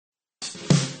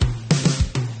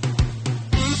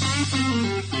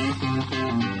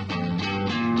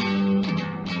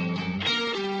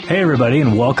Hey everybody,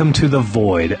 and welcome to The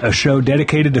Void, a show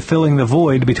dedicated to filling the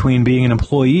void between being an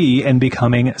employee and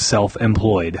becoming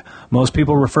self-employed. Most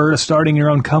people refer to starting your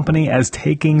own company as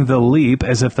taking the leap,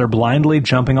 as if they're blindly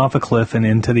jumping off a cliff and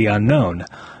into the unknown.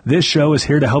 This show is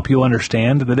here to help you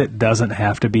understand that it doesn't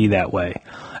have to be that way.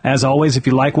 As always, if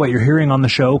you like what you're hearing on the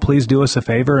show, please do us a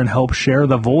favor and help share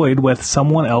The Void with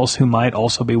someone else who might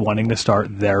also be wanting to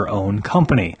start their own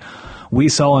company. We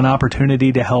saw an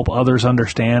opportunity to help others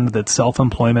understand that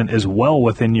self-employment is well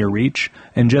within your reach,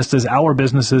 and just as our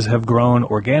businesses have grown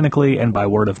organically and by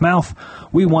word of mouth,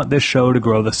 we want this show to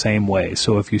grow the same way.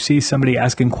 So if you see somebody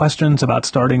asking questions about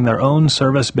starting their own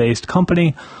service-based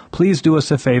company, please do us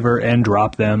a favor and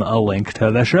drop them a link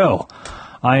to the show.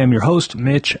 I am your host,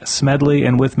 Mitch Smedley,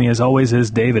 and with me as always is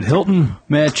David Hilton.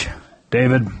 Mitch.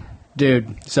 David.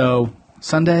 Dude, so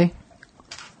Sunday?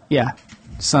 Yeah,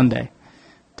 Sunday.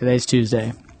 Today's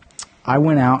Tuesday. I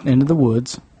went out into the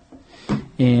woods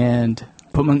and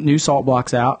put my new salt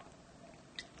blocks out.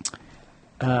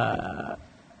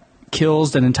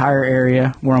 Kills an entire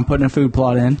area where I'm putting a food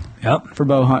plot in for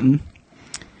bow hunting.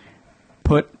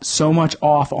 Put so much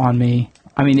off on me.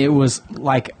 I mean, it was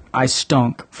like I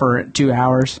stunk for 2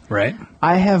 hours. Right.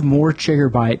 I have more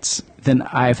chigger bites than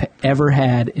I've ever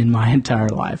had in my entire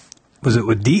life. Was it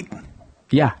with DEET?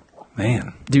 Yeah.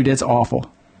 Man. Dude, it's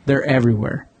awful. They're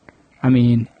everywhere. I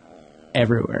mean,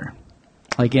 everywhere.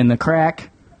 Like in the crack,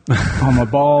 on my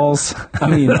balls, I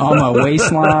mean, on my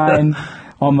waistline,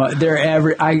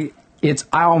 I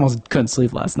almost couldn't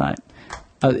sleep last night.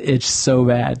 It's so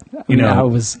bad.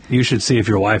 You should see if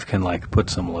your wife can, put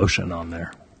some lotion on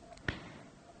there.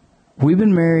 We've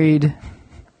been married...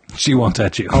 She won't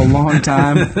touch you. A long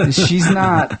time. She's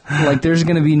not, there's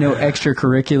going to be no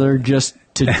extracurricular just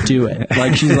to do it.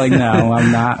 She's like, no,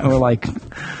 I'm not.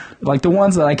 Or the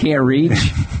ones that I can't reach,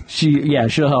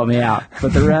 she'll help me out.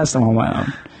 But the rest, I'm on my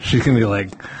own. She's going to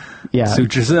be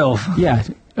suit yourself. Yeah.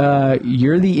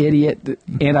 You're the idiot,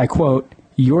 and I quote,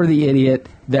 you're the idiot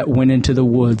that went into the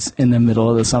woods in the middle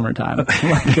of the summertime.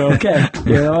 Okay.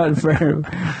 You know what?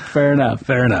 Fair enough.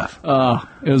 Fair enough.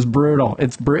 It was brutal.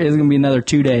 It's going to be another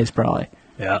 2 days probably.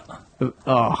 Yeah.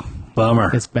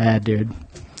 Bummer. It's bad, dude.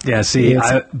 Yeah, see,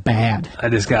 it's bad. I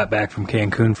just got back from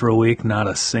Cancun for a week. Not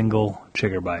a single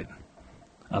chigger bite.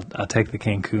 I'll take the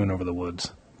Cancun over the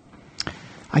woods.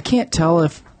 I can't tell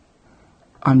if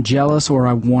I'm jealous or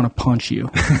I want to punch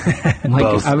you.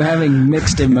 Both. I'm having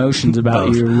mixed emotions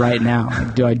about you right now.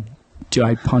 Do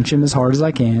I punch him as hard as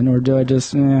I can, or do I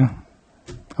just? I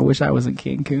wish I was in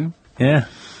Cancun. Yeah,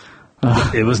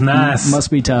 it was nice.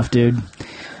 Must be tough, dude.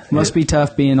 Must be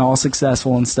tough being all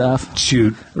successful and stuff.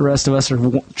 Shoot. The rest of us are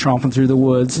tromping through the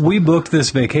woods. We booked this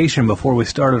vacation before we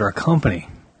started our company.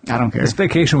 I don't care. This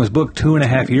vacation was booked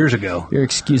 2.5 years ago. Your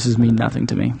excuses mean nothing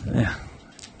to me. Yeah.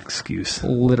 Excuse.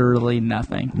 Literally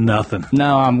nothing. Nothing.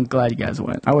 No, I'm glad you guys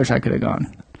went. I wish I could have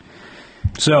gone.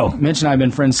 So. Mitch and I have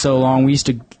been friends so long. We used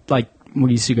to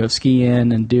go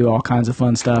skiing and do all kinds of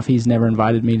fun stuff. He's never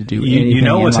invited me to do anything. You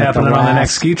know what's happening on the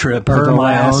next ski trip, per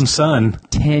my own son.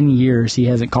 10 years, he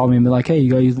hasn't called me and been like, hey,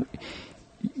 you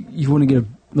want to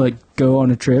go on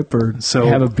a trip or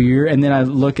have a beer? And then I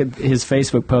look at his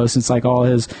Facebook post, and it's like all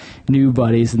his new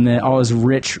buddies and then all his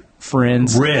rich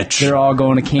friends. They're all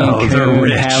going to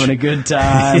Cancun, having a good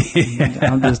time.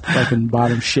 Yeah. I'm just fucking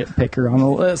bottom shit picker on the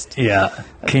list. Yeah.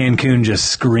 Cancun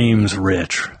just screams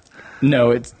rich.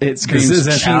 No, it screams this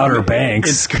isn't cheap, Outer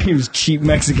Banks. It screams cheap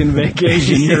Mexican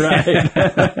vacation. You're right.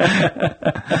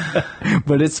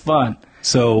 But it's fun.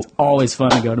 So always fun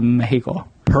to go to Mexico.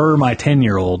 Per my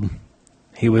 10-year-old,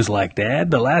 he was like, Dad,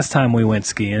 the last time we went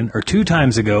skiing, or 2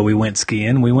 times ago we went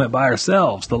skiing, we went by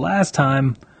ourselves. The last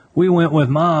time we went with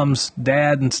Mom's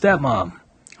dad and stepmom.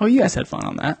 Oh, you guys had fun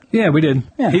on that. Yeah, we did.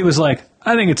 Yeah. He was like,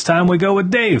 I think it's time we go with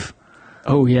Dave.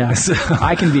 Oh, yeah.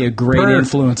 I can be a great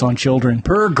influence on children.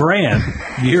 Per grand,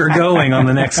 you're going on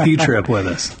the next ski trip with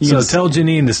us. So tell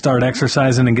Janine to start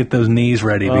exercising and get those knees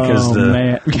ready, because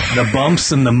the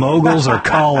bumps and the moguls are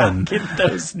calling. Get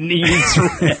those knees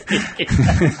ready.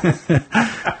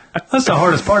 That's the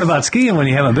hardest part about skiing when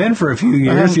you haven't been for a few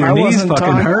years. Your knees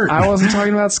fucking hurt. I wasn't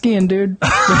talking about skiing, dude. Oh,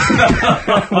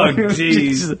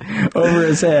 jeez. Over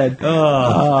his head.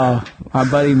 Oh, my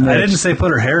buddy Mitch. I didn't say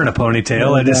put her hair in a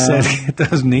ponytail. I just said get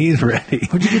those knees ready.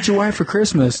 What'd you get your wife for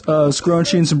Christmas?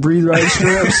 Scrunchie and some Breathe Right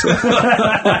strips.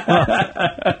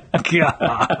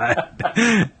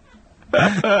 God.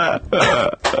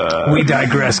 We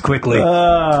digress quickly.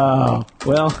 Well,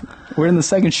 we're in the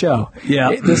second show.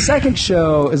 Yeah. The second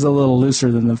show is a little looser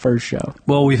than the first show.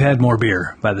 Well, we've had more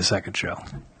beer by the second show.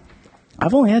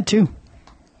 I've only had 2.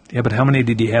 Yeah, but how many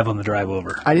did you have on the drive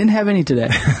over? I didn't have any today.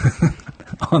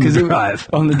 On the drive.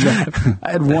 On the drive.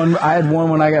 I had one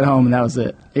when I got home, and that was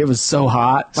it. It was so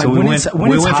hot. Like, so we went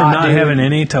from not having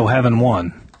any to having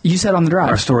one. You said on the drive.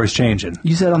 Our story's changing.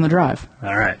 You said on the drive.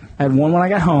 All right. I had one when I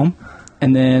got home,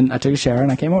 and then I took a shower,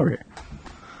 and I came over here.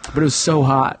 But it was so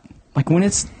hot. Like, when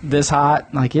it's this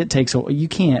hot, like, it takes you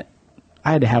can't.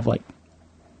 I had to have, like,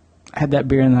 I had that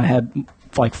beer, and then I had,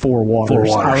 like, 4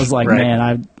 waters. I was like, right.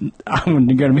 Man, I'm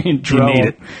going to be in trouble. You need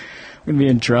it. I'm going to be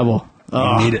in trouble.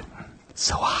 You need it.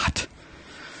 So hot.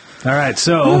 All right,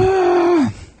 so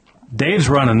Dave's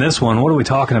running this one. What are we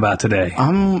talking about today?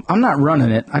 I'm not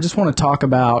running it. I just want to talk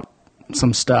about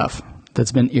some stuff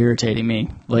that's been irritating me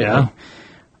lately. Yeah.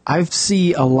 I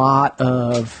see a lot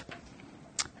of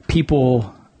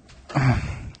people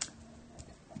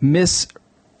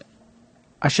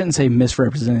I shouldn't say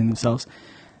misrepresenting themselves.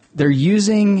 They're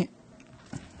using,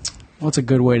 what's a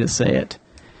good way to say it?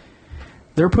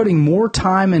 They're putting more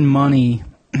time and money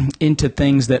into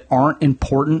things that aren't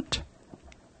important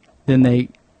than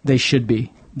they should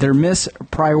be. They're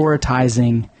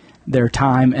misprioritizing their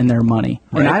time and their money.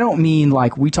 Right. And I don't mean,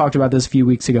 like we talked about this a few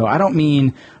weeks ago, I don't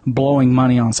mean blowing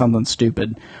money on something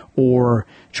stupid or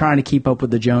trying to keep up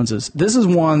with the Joneses. This is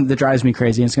one that drives me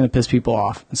crazy and it's going to piss people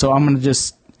off. So I'm going to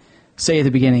just say at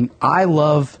the beginning, I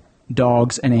love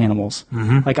dogs and animals.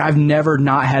 Mm-hmm. Like, I've never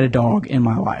not had a dog in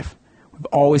my life. We've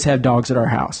always had dogs at our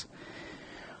house.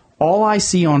 All I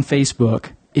see on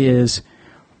Facebook is,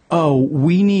 oh,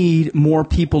 we need more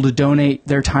people to donate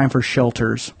their time for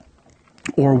shelters,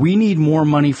 or we need more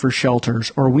money for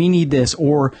shelters, or we need this,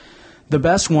 or the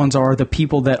best ones are the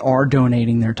people that are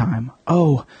donating their time.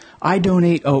 Oh, I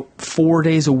donate 4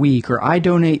 days a week, or I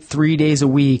donate 3 days a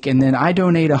week, and then I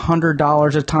donate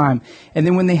 $100 a time. And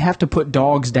then when they have to put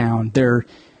dogs down, they're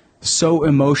so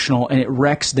emotional, and it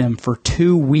wrecks them for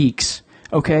 2 weeks.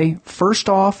 Okay, first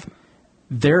off,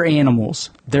 they're animals.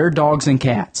 They're dogs and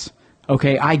cats.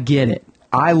 Okay, I get it.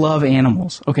 I love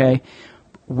animals. Okay,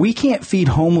 we can't feed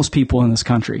homeless people in this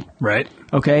country. Right.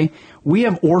 Okay, we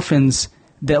have orphans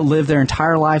that live their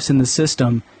entire lives in the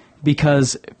system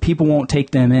because people won't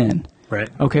take them in. Right.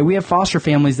 Okay, we have foster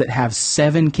families that have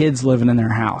 7 kids living in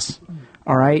their house.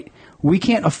 All right, we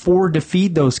can't afford to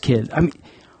feed those kids. I mean,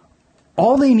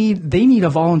 all they need a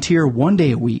volunteer 1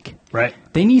 day a week. Right.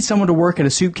 They need someone to work at a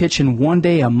soup kitchen 1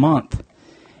 day a month.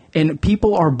 And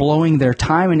people are blowing their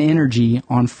time and energy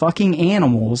on fucking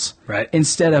animals, right,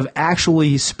 instead of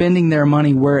actually spending their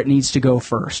money where it needs to go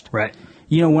first. Right.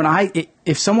 You know,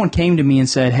 if someone came to me and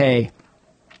said, hey,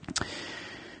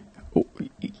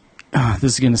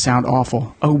 this is going to sound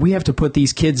awful. Oh, we have to put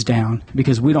these kids down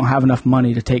because we don't have enough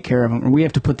money to take care of them, or we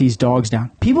have to put these dogs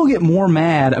down. People get more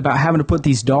mad about having to put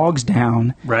these dogs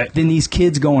down, right, than these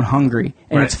kids going hungry,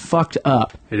 and right, it's fucked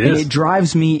up. It is. And it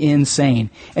drives me insane.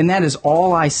 And that is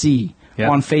all I see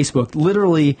on Facebook.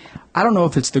 Literally, I don't know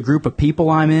if it's the group of people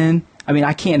I'm in. I mean,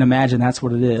 I can't imagine that's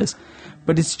what it is.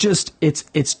 But it's just, it's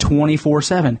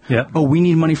 24/7. Yeah. Oh, we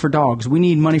need money for dogs. We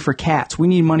need money for cats. We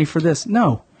need money for this.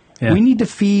 No. Yeah. We need to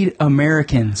feed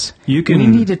Americans. We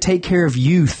need to take care of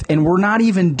youth, and we're not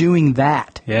even doing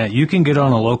that. Yeah, you can get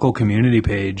on a local community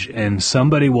page, and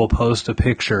somebody will post a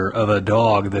picture of a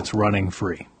dog that's running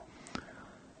free.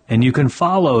 And you can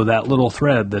follow that little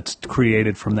thread that's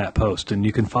created from that post, and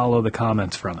you can follow the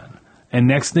comments from it. And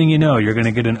next thing you know, you're going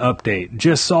to get an update.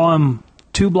 Just saw him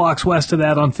 2 blocks west of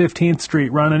that on 15th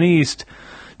Street running east.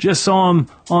 Just saw him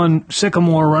on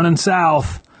Sycamore running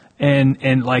south.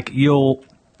 And like, you'll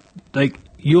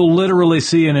literally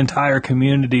see an entire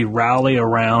community rally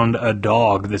around a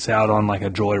dog that's out on like a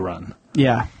joy run.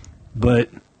 Yeah. But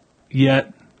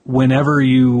yet, whenever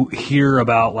you hear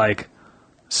about like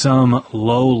some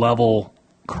low-level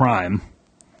crime,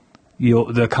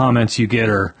 the comments you get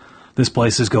are, this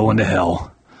place is going to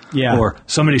hell. Yeah. Or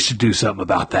somebody should do something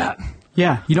about that.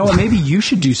 Yeah. You know what? Maybe you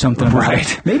should do something about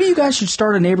right. it. Maybe you guys should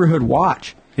start a neighborhood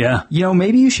watch. Yeah. You know,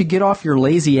 maybe you should get off your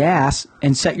lazy ass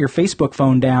and set your Facebook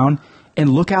phone down and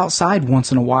look outside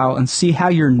once in a while and see how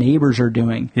your neighbors are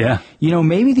doing. Yeah. You know,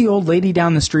 maybe the old lady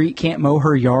down the street can't mow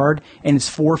her yard and it's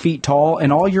 4 feet tall,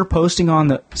 and all you're posting on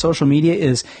the social media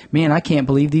is, man, I can't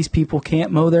believe these people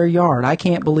can't mow their yard. I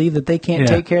can't believe that they can't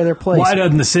take care of their place. Why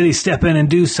doesn't the city step in and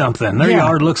do something? Their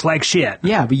yard looks like shit.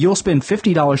 Yeah, but you'll spend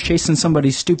 $50 chasing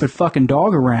somebody's stupid fucking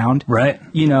dog around. Right.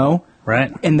 You know?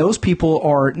 Right. And those people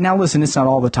are, now listen, it's not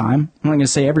all the time. I'm not going to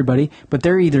say everybody, but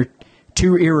they're either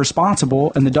too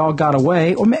irresponsible and the dog got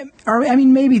away, or I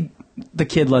mean, maybe the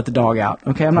kid let the dog out.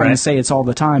 Okay, I'm not going to say it's all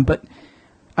the time, but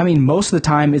I mean, most of the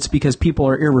time it's because people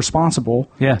are irresponsible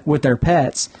with their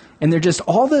pets, and they're just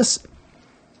all this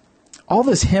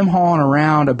him-hawing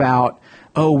around about,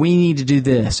 oh, we need to do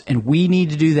this and we need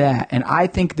to do that, and I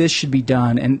think this should be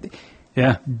done, and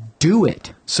do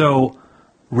it. So,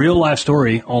 real life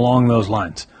story along those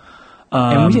lines.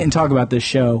 And we didn't talk about this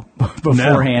show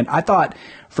beforehand. No. I thought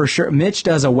for sure Mitch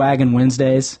does a Wagon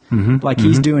Wednesdays,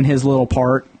 he's doing his little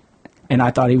part, and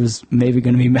I thought he was maybe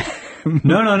going to be mad.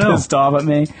 No. Pissed off at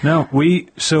me. No, we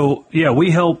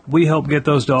help get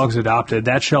those dogs adopted.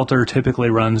 That shelter typically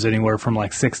runs anywhere from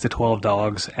like 6 to 12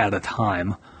 dogs at a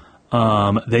time.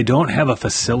 They don't have a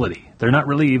facility. They're not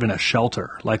really even a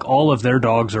shelter. Like all of their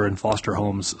dogs are in foster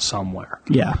homes somewhere.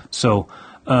 Yeah. So,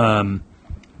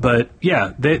 but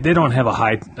yeah, they don't have a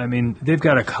high. I mean, they've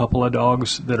got a couple of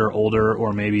dogs that are older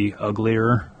or maybe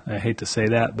uglier. I hate to say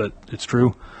that, but it's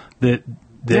true that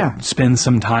spend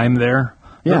some time there.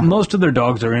 Yeah. But most of their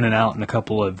dogs are in and out in a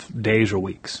couple of days or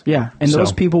weeks. Yeah, and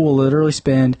those people will literally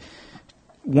spend.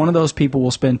 One of those people will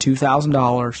spend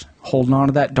 $2,000 holding on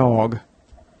to that dog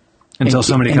until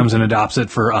somebody comes and adopts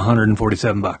it for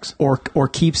 $147, or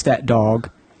keeps that dog.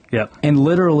 Yep. And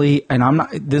literally, and I'm not.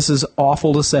 This is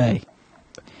awful to say.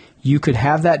 You could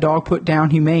have that dog put down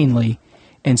humanely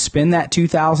and spend that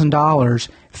 $2,000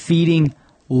 feeding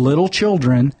little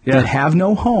children that have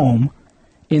no home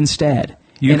instead.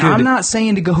 I'm not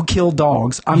saying to go kill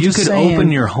dogs. You could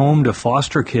open your home to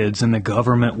foster kids and the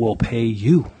government will pay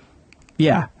you.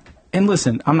 Yeah. And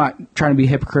listen, I'm not trying to be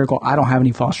hypocritical. I don't have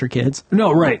any foster kids.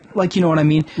 No, right. Like, you know what I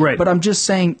mean? Right. But I'm just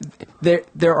saying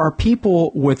there are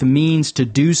people with means to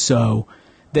do so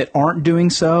that aren't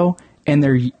doing so, and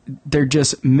they're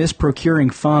just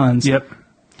misprocuring funds. Yep.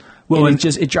 Well, and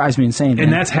it drives me insane.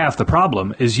 And that's half the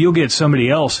problem is you'll get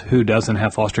somebody else who doesn't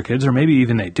have foster kids, or maybe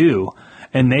even they do,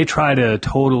 and they try to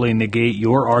totally negate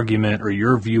your argument or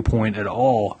your viewpoint at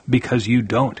all because you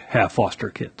don't have foster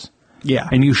kids. Yeah.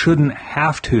 And you shouldn't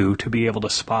have to be able to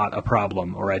spot a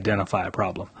problem or identify a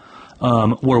problem.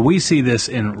 Where we see this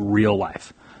in real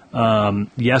life.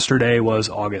 Yesterday was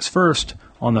August 1st.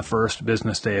 On the first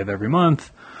business day of every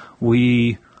month,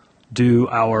 we do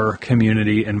our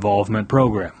community involvement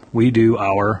program. We do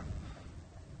our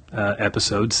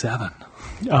episode 7.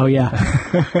 Oh,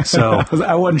 yeah. So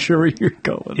I wasn't sure where you were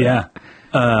going. Yeah.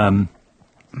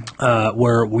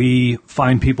 Where we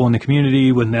find people in the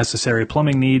community with necessary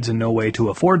plumbing needs and no way to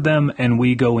afford them, and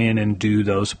we go in and do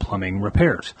those plumbing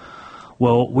repairs.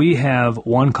 Well, we have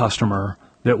one customer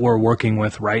that we're working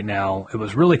with right now. It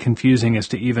was really confusing as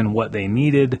to even what they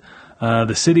needed.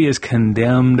 The city has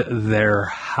condemned their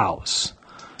house.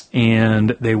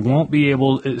 And they won't be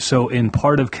able, so in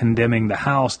part of condemning the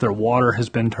house, their water has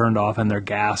been turned off and their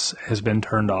gas has been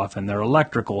turned off and their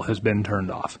electrical has been turned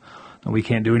off. Now, we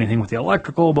can't do anything with the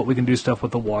electrical, but we can do stuff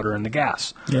with the water and the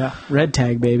gas. Yeah, red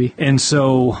tag, baby. And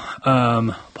so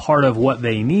part of what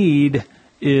they need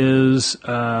is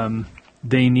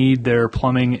they need their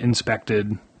plumbing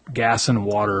inspected, gas and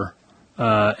water,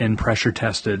 and pressure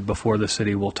tested before the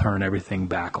city will turn everything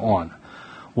back on.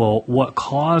 Well, what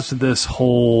caused this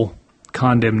whole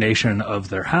condemnation of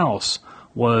their house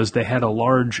was they had a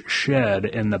large shed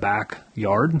in the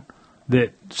backyard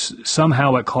that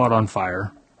somehow it caught on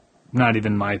fire. Not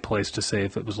even my place to say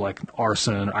if it was like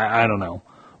arson. I don't know.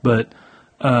 But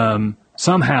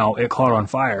somehow it caught on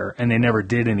fire and they never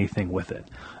did anything with it.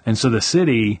 And so the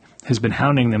city has been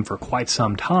hounding them for quite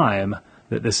some time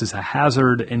that this is a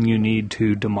hazard and you need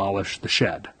to demolish the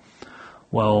shed.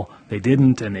 Well, they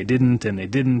didn't, and they didn't, and they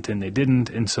didn't, and they didn't.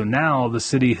 And so now the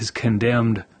city has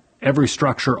condemned every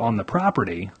structure on the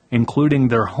property, including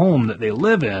their home that they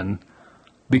live in,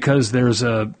 because there's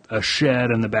a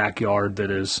shed in the backyard that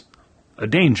is a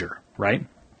danger, right?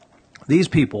 These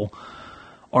people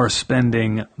are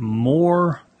spending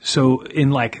more. So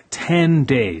in like 10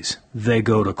 days, they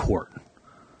go to court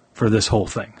for this whole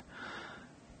thing.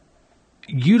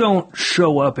 You don't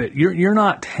show up at, you're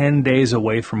not 10 days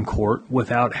away from court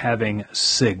without having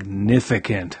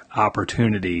significant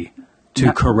opportunity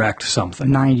to correct something.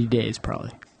 90 days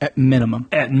probably, at minimum.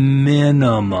 At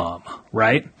minimum,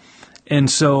 right? And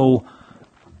so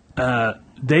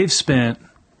they've spent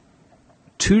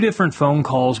 2 different phone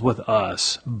calls with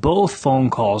us. Both phone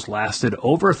calls lasted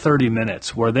over 30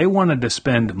 minutes where they wanted to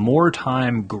spend more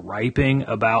time griping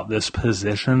about this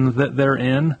position that they're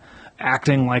in,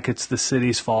 acting like it's the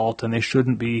city's fault and they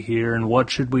shouldn't be here and what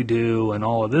should we do and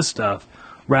all of this stuff,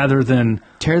 rather than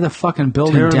tear the fucking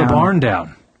building down. Tear the barn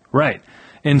down. Right.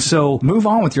 And so move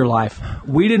on with your life.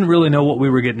 We didn't really know what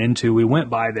we were getting into. We went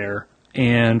by there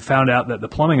and found out that the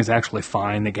plumbing is actually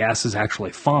fine. The gas is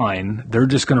actually fine. They're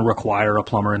just going to require a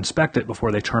plumber inspect it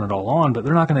before they turn it all on, but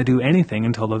they're not going to do anything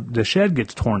until the shed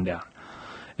gets torn down.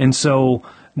 And so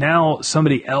now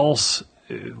somebody else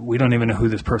we don't even know who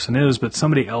this person is, but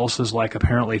somebody else is like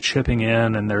apparently chipping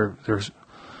in, and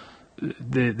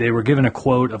they were given a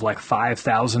quote of like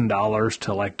 $5,000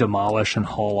 to like demolish and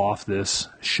haul off this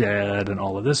shed and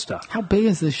all of this stuff. How big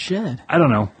is this shed? I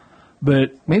don't know,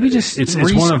 but maybe just it's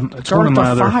one of my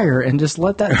other fire and just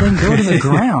let that thing go to the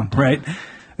ground. Right.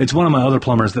 It's one of my other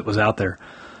plumbers that was out there,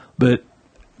 but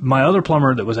my other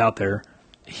plumber that was out there,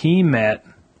 he met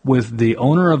with the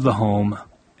owner of the home,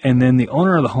 and then the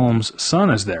owner of the home's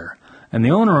son is there, and the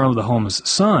owner of the home's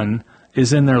son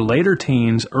is in their later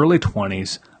teens, early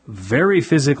 20s. Very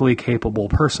physically capable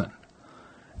person.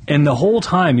 And the whole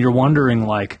time you're wondering,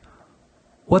 like,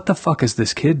 what the fuck is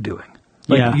this kid doing?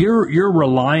 Like, you're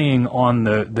relying on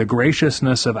the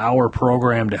graciousness of our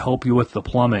program to help you with the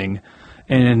plumbing,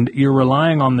 and you're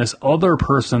relying on this other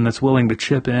person that's willing to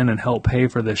chip in and help pay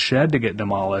for this shed to get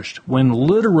demolished, when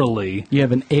literally you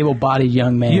have an able-bodied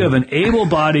young man. You have an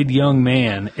able-bodied young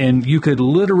man, and you could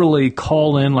literally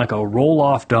call in like a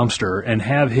roll-off dumpster and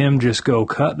have him just go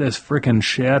cut this frickin'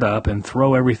 shed up and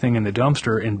throw everything in the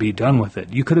dumpster and be done with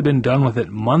it. You could have been done with it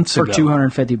months ago. For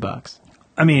 $250.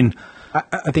 I mean,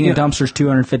 I think a dumpster's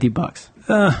 $250.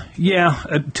 Yeah,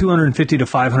 $250 to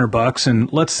 $500,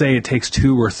 and let's say it takes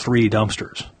 2 or 3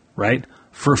 dumpsters, right?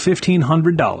 For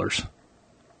 $1,500,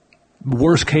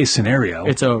 worst case scenario,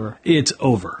 it's over. It's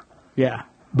over. Yeah,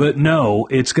 but no,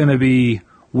 it's going to be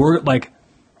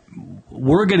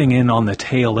we're getting in on the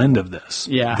tail end of this.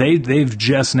 Yeah, they've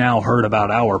just now heard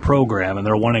about our program, and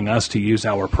they're wanting us to use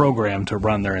our program to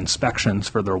run their inspections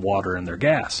for their water and their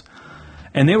gas.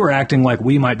 And they were acting like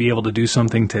we might be able to do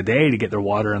something today to get their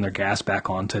water and their gas back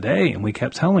on today. And we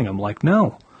kept telling them, like,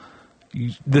 no,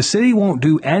 the city won't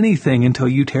do anything until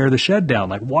you tear the shed down.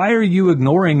 Like, why are you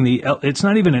ignoring it's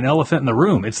not even an elephant in the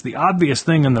room. It's the obvious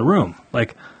thing in the room.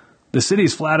 Like, the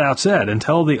city's flat out said,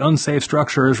 until the unsafe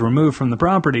structure is removed from the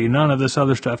property, none of this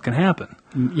other stuff can happen.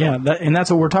 Yeah, and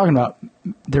that's what we're talking about.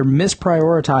 They're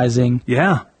misprioritizing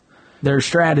their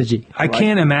strategy. I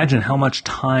can't imagine how much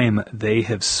time they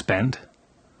have spent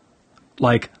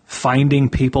like finding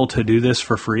people to do this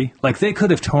for free. Like, they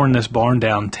could have torn this barn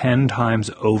down 10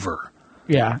 times over.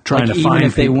 Yeah. Trying to find even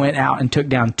if they went out and took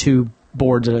down 2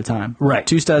 boards at a time. Right.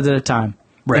 2 studs at a time.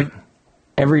 Right.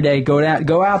 Every day, go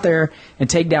out there and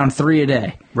take down 3 a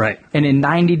day. Right. And in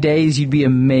 90 days, you'd be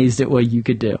amazed at what you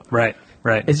could do. Right.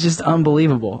 Right. It's just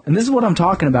unbelievable. And this is what I'm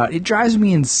talking about. It drives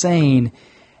me insane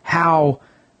how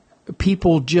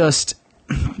people just...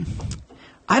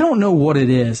 I don't know what it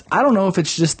is. I don't know if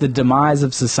it's just the demise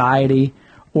of society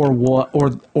or what,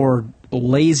 or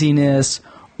laziness,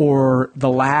 or the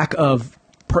lack of.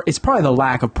 It's probably the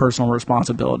lack of personal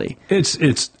responsibility.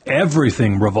 It's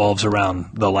everything revolves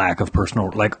around the lack of personal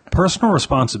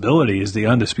responsibility is the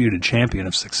undisputed champion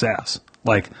of success.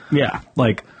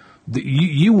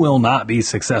 You will not be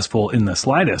successful in the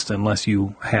slightest unless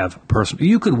you have personal.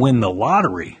 You could win the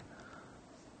lottery.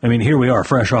 I mean, here we are,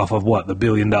 fresh off of what, the $1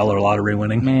 billion lottery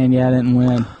winning? Man, yeah, I didn't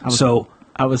win.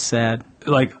 I was sad.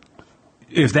 Like,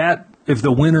 if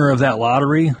the winner of that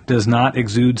lottery does not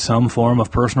exude some form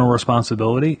of personal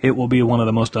responsibility, it will be one of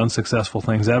the most unsuccessful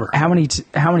things ever. How many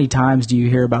times do you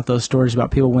hear about those stories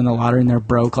about people win the lottery and they're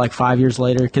broke like 5 years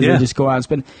later because they just go out and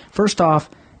spend? First off,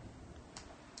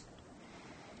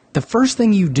 the first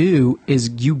thing you do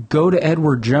is you go to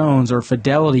Edward Jones or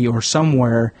Fidelity or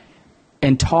somewhere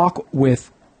and talk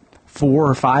with 4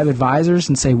 or 5 advisors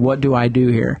and say, what do I do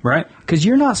here? Right. Because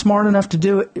you're not smart enough to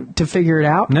do it, to figure it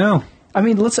out. No. I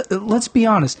mean, let's be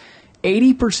honest.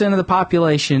 80% of the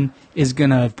population is going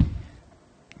to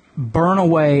burn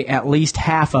away at least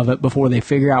half of it before they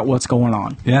figure out what's going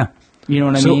on. Yeah. You know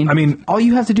what I mean? I mean, all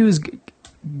you have to do is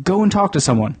go and talk to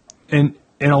someone.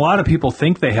 And a lot of people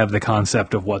think they have the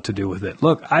concept of what to do with it.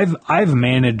 Look, I've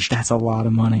managed... That's a lot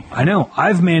of money. I know.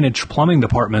 I've managed plumbing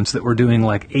departments that were doing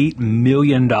like $8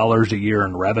 million a year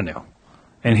in revenue.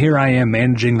 And here I am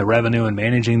managing the revenue and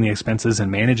managing the expenses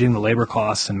and managing the labor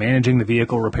costs and managing the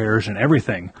vehicle repairs and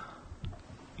everything.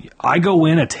 I go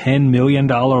win a $10 million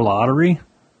lottery,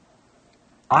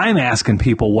 I'm asking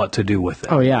people what to do with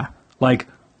it. Oh, yeah.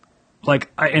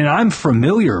 And I'm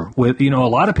familiar with, a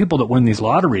lot of people that win these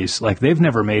lotteries, like, they've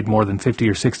never made more than 50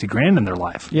 or 60 grand in their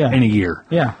life in a year.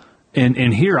 Yeah.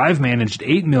 And here I've managed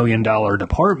 $8 million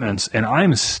departments, and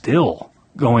I'm still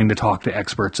going to talk to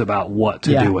experts about what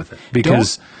to do with it.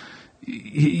 Because,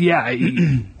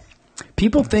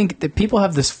 people think that people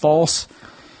have this false,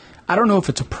 I don't know if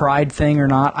it's a pride thing or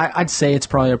not. I'd say it's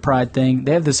probably a pride thing.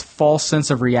 They have this false sense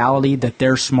of reality that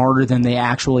they're smarter than they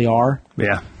actually are.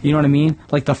 Yeah. You know what I mean?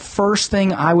 Like, the first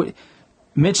thing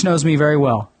Mitch knows me very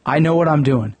well. I know what I'm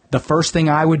doing. The first thing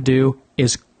I would do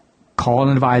is call an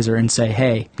advisor and say,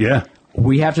 hey,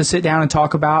 we have to sit down and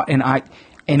talk about, and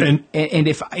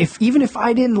if even if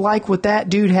I didn't like what that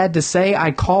dude had to say,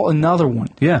 I'd call another one.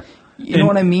 Yeah. You know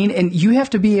what I mean? And you have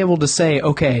to be able to say,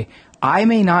 okay, I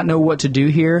may not know what to do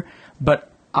here,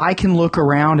 but I can look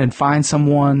around and find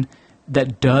someone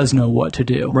that does know what to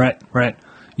do. Right.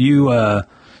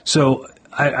 So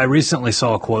I recently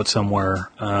saw a quote somewhere.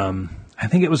 I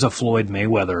think it was a Floyd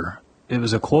Mayweather. It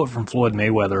was a quote from Floyd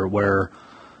Mayweather where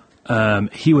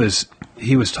he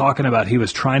was talking about he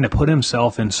was trying to put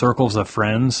himself in circles of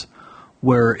friends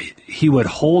where he would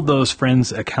hold those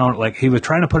friends account, like he was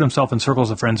trying to put himself in circles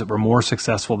of friends that were more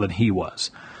successful than he was.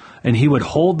 And he would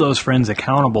hold those friends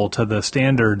accountable to the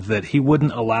standard that he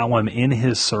wouldn't allow them in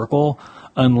his circle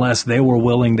unless they were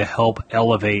willing to help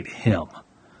elevate him.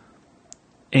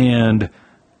 And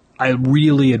I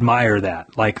really admire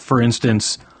that. Like, for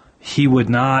instance, he would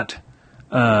not,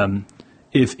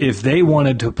 if they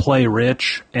wanted to play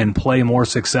rich and play more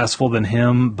successful than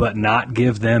him, but not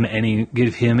give him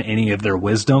any of their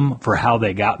wisdom for how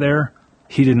they got there,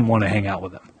 he didn't want to hang out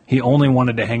with them. He only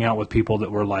wanted to hang out with people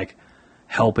that were like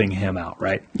helping him out,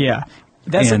 right? Yeah.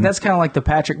 That's kind of like the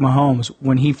Patrick Mahomes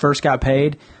when he first got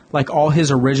paid. Like all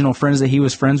his original friends that he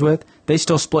was friends with, they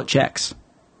still split checks.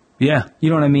 Yeah. You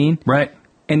know what I mean? Right.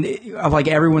 And like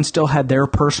everyone still had their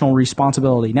personal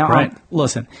responsibility. Now, right.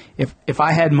 Listen, if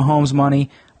I had Mahomes' money,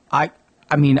 I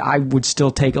would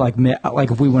still take like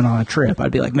if we went on a trip,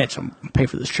 I'd be like, Mitch, I'm gonna pay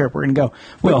for this trip. We're gonna go.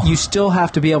 But you still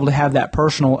have to be able to have that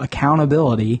personal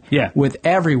accountability with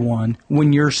everyone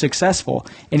when you're successful.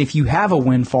 And if you have a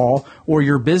windfall or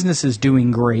your business is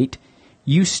doing great,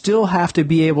 you still have to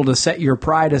be able to set your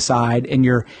pride aside and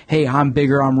your, hey, I'm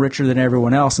bigger, I'm richer than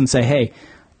everyone else, and say, hey,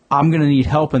 I'm going to need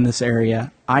help in this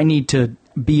area. I need to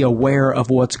be aware of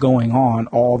what's going on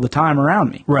all the time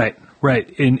around me. Right.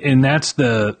 And that's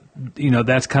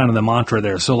that's kind of the mantra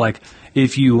there. So like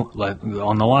if you, like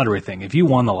on the lottery thing, if you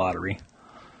won the lottery,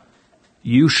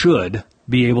 you should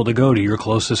be able to go to your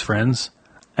closest friends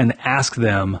and ask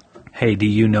them, hey, do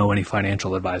you know any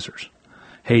financial advisors?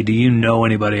 Hey, do you know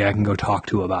anybody I can go talk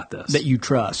to about this? That you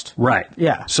trust. Right.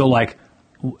 Yeah. So like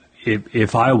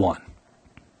if I won,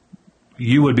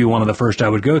 you would be one of the first I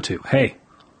would go to. Hey,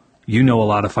 you know a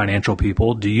lot of financial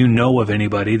people. Do you know of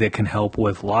anybody that can help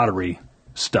with lottery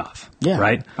stuff? Yeah.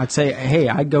 Right? I'd say, hey,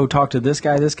 I'd go talk to this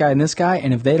guy, and this guy,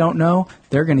 and if they don't know,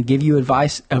 they're going to give you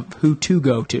advice of who to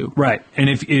go to. Right. And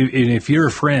if your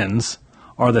friends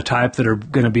are the type that are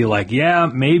going to be like, yeah,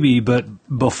 maybe, but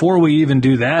before we even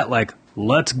do that, like,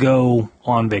 let's go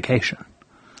on vacation.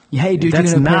 Hey, dude,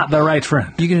 that's not the right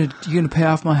friend. You gonna pay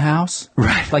off my house?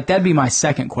 Right. Like that'd be my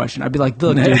second question. I'd be like,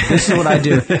 look, dude, this is what I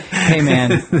do. Hey,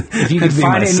 man, if you could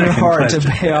find it in your heart to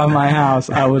pay off my house,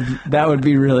 that would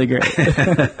be really great.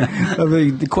 That'd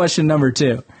be the question number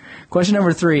 2. Question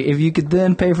number 3: if you could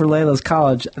then pay for Layla's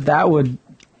college, I would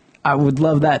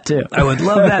love that too. I would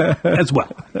love that as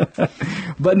well.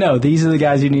 But no, these are the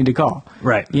guys you need to call.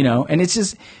 Right. You know, and it's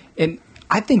just, and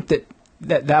I think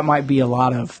that might be a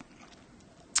lot of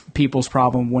people's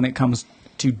problem when it comes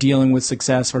to dealing with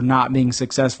success or not being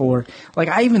successful. Or like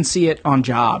I even see it on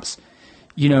jobs.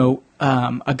 You know,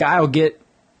 a guy will get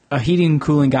a heating and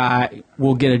cooling guy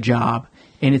will get a job,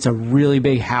 and it's a really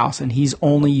big house, and he's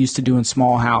only used to doing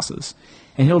small houses,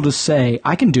 and he'll just say,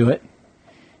 "I can do it,"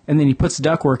 and then he puts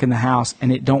ductwork in the house,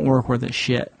 and it don't work worth a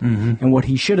shit. Mm-hmm. And what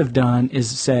he should have done is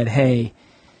said, "Hey,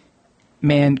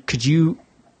 man, could you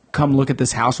come look at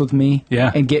this house with me?"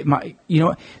 Yeah. And get my,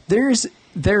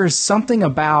 there's something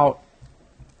about,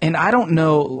 and I don't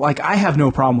know, like I have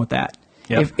no problem with that.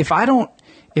 Yep. If I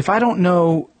don't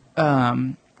know,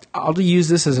 I'll use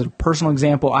this as a personal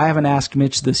example. I haven't asked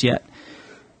Mitch this yet.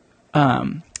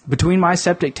 Between my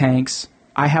septic tanks,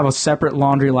 I have a separate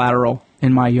laundry lateral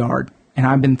in my yard, and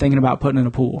I've been thinking about putting in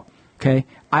a pool. Okay.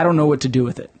 I don't know what to do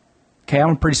with it. Okay. I'm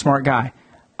a pretty smart guy.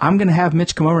 I'm going to have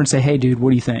Mitch come over and say, hey dude,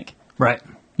 what do you think? Right.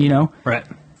 You know? Right.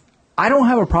 I don't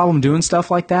have a problem doing stuff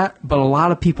like that, but a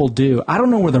lot of people do. I don't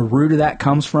know where the root of that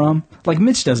comes from. Like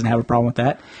Mitch doesn't have a problem with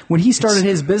that. When he started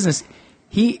his business,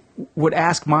 he would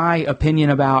ask my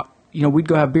opinion about, we'd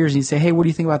go have beers and he'd say, hey, what do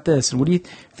you think about this? And what do you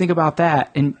think about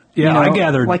that? And I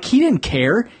gathered. Like he didn't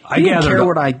care. He didn't care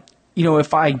what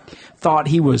if I thought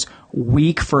he was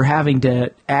weak for having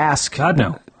to ask. God,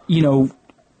 no.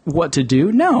 What to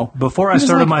do. No. Before I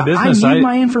started my business, I need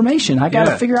my information. I got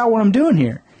to figure out what I'm doing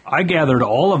here. I gathered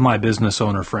all of my business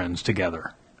owner friends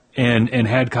together and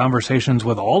had conversations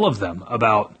with all of them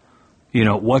about,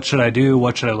 what should I do?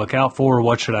 What should I look out for?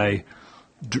 What should I,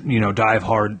 dive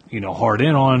hard in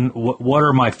on? What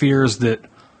are my fears that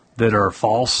are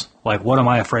false? Like, what am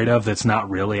I afraid of that's not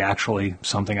really actually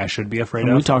something I should be afraid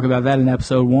of? We talk about that in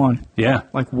episode 1. Yeah.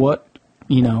 Like, what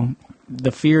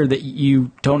the fear that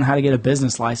you don't know how to get a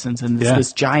business license, and it's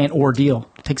this giant ordeal.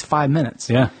 It takes 5 minutes.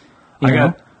 Yeah. I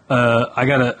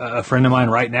got a friend of mine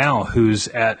right now who's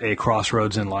at a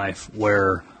crossroads in life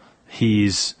where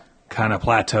he's kind of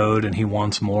plateaued and he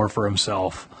wants more for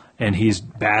himself, and he's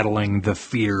battling the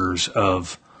fears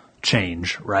of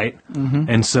change, right? Mm-hmm.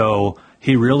 And so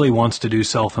he really wants to do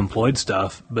self-employed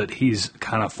stuff, but he's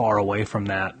kind of far away from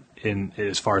that in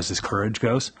as far as his courage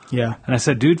goes. Yeah. And I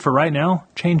said, dude, for right now,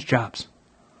 change jobs.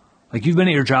 Like, you've been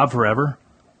at your job forever.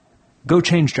 Go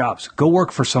change jobs. Go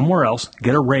work for somewhere else.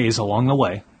 Get a raise along the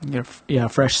way. Yeah,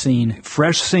 fresh scene.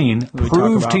 Fresh scene.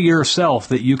 Prove to yourself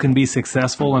that you can be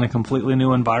successful in a completely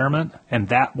new environment, and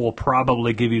that will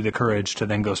probably give you the courage to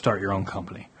then go start your own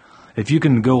company. If you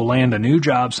can go land a new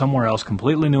job somewhere else,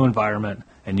 completely new environment,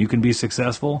 and you can be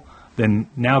successful, then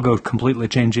now go completely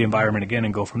change the environment again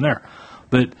and go from there.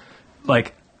 But,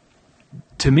 like,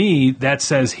 to me, that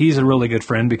says he's a really good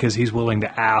friend because he's willing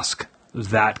to ask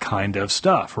that kind of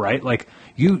stuff, right? Like,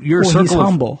 your circle he's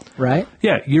humble, right?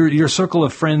 Yeah, your circle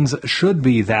of friends should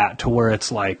be that, to where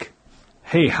it's like,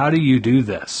 hey, how do you do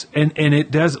this? And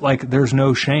it does, like, there's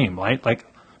no shame, right? Like,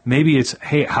 maybe it's,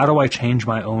 hey, how do I change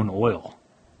my own oil?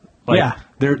 Like, yeah.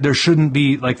 There shouldn't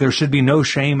be, like, there should be no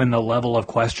shame in the level of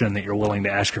question that you're willing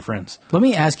to ask your friends. Let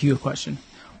me ask you a question.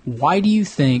 Why do you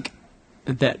think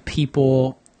that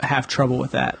people have trouble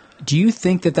with that? Do you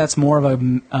think that that's more of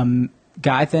a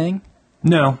guy thing?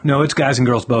 No, it's guys and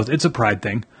girls both. It's a pride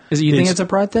thing. You think it's a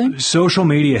pride thing? Social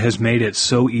media has made it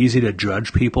so easy to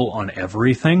judge people on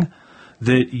everything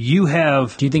that you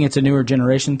have... Do you think it's a newer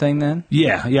generation thing then?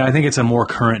 Yeah, I think it's a more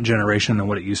current generation than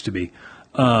what it used to be.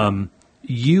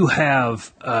 You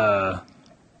have...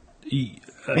 you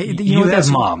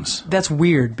have moms. That's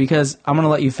weird, because... I'm going to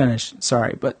let you finish.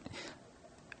 Sorry, but...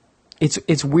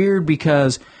 It's weird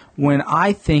because when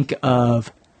I think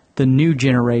of the new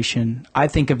generation, I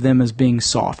think of them as being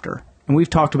softer. And we've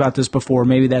talked about this before.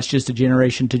 Maybe that's just a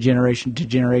generation to generation to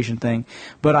generation thing.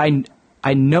 But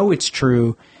I know it's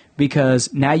true,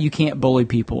 because now you can't bully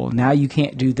people. Now you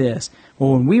can't do this.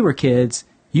 Well, when we were kids,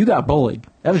 you got bullied.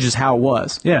 That was just how it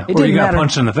was. Yeah, or you got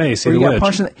punched in the face. Or you got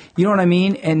punched in the, you know what I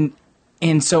mean?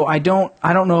 And so I don't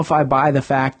know if I buy the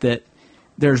fact that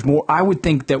there's more. I would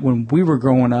think that when we were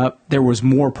growing up, there was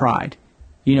more pride.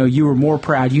 You were more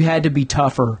proud. You had to be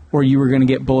tougher, or you were going to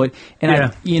get bullied.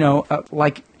 And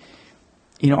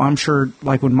I'm sure,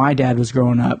 like, when my dad was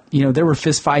growing up, there were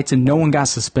fist fights and no one got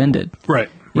suspended. Right.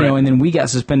 And then we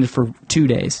got suspended for 2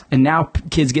 days, and now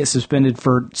kids get suspended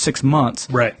for 6 months.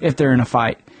 Right. If they're in a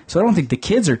fight. So I don't think the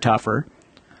kids are tougher.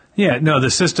 Yeah. No,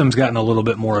 the system's gotten a little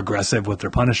bit more aggressive with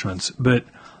their punishments, but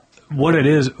what it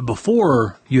is,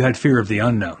 before you had fear of the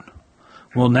unknown.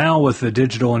 Well, now with the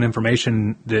digital and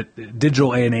information, the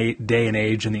digital day and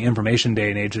age and the information day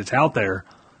and age that's out there,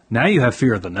 now you have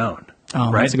fear of the known.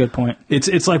 Oh, right? That's a good point.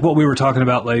 It's like what we were talking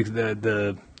about, like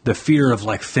the fear of,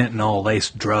 like,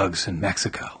 fentanyl-laced drugs in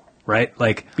Mexico, right?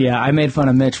 Like, yeah, I made fun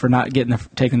of Mitch for not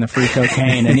taking the free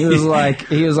cocaine, and he was like,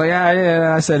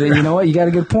 yeah. I said, you know what, you got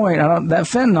a good point. That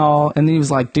fentanyl, and he was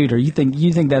like, dude, you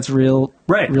think that's real?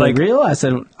 Right, really real? I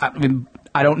said,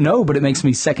 I don't know, but it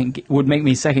would make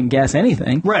me second guess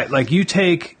anything. Right, like you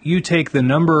take the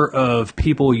number of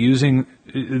people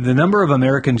the number of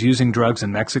Americans using drugs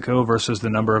in Mexico versus the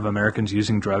number of Americans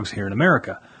using drugs here in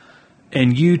America,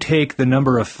 and you take the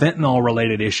number of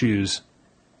fentanyl-related issues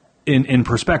in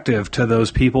perspective to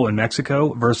those people in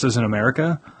Mexico versus in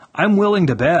America. I'm willing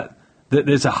to bet that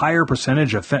there's a higher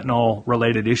percentage of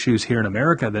fentanyl-related issues here in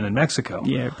America than in Mexico.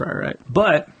 Yeah, probably right.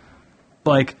 But,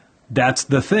 like, that's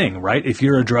the thing, right? If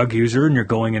you're a drug user and you're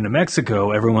going into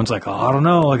Mexico, everyone's like, oh, I don't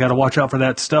know, I got to watch out for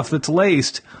that stuff that's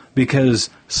laced, because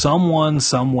someone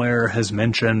somewhere has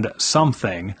mentioned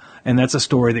something, and that's a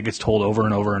story that gets told over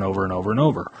and over and over and over and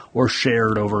over, or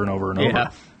shared over and over and over.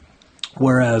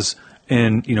 Whereas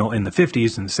in the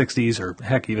 50s and the 60s, or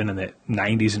heck, even in the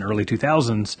 90s and early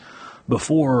 2000s,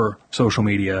 before social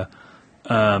media,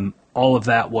 all of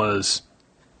that was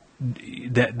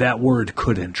that word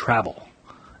couldn't travel.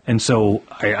 And so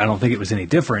I don't think it was any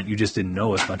different. You just didn't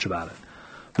know as much about it.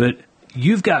 But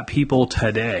you've got people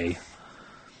today,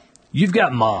 you've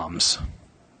got moms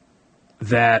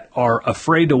that are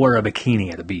afraid to wear a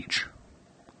bikini at a beach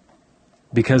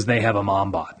because they have a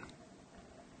mom bod.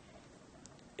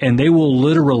 And they will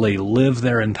literally live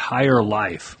their entire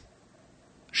life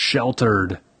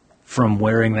sheltered from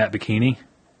wearing that bikini.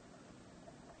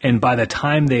 And by the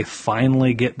time they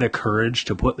finally get the courage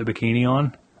to put the bikini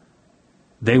on,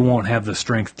 they won't have the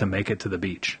strength to make it to the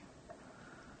beach.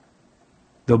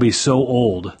 They'll be so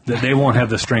old that they won't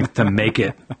have the strength to make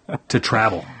it to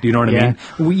travel. Do you know what I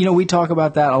mean? We talk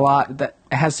about that a lot. That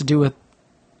has to do with,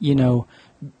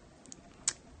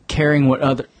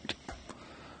 caring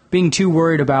being too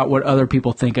worried about what other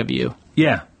people think of you.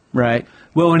 Yeah. Right.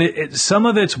 Well, and some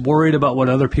of it's worried about what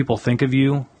other people think of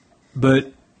you,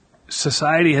 but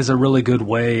society has a really good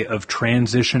way of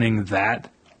transitioning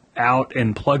that out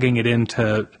and plugging it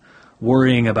into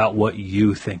worrying about what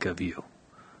you think of you,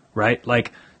 right?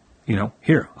 Like,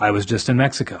 here, I was just in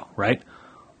Mexico, right?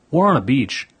 We're on a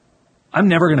beach. I'm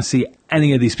never going to see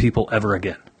any of these people ever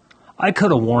again. I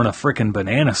could have worn a frickin'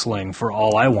 banana sling for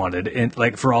all I wanted, and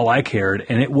for all I cared,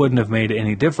 and it wouldn't have made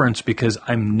any difference because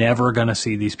I'm never going to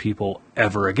see these people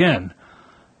ever again.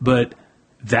 But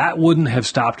that wouldn't have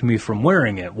stopped me from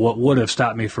wearing it. What would have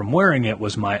stopped me from wearing it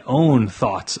was my own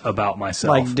thoughts about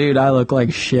myself. Like, dude, I look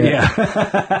like shit. Yeah.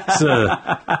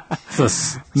 It's a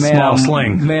small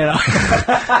sling. Man,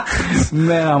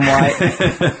 I'm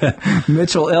white.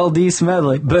 Mitchell L.D.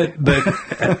 Smedley. But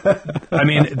I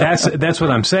mean, that's what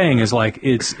I'm saying is like,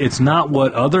 it's not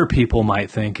what other people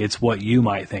might think, it's what you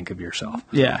might think of yourself.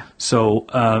 Yeah. So,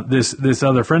 this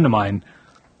other friend of mine,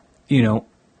 you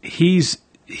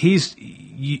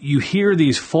hear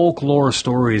these folklore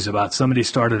stories about somebody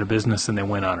started a business and they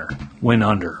went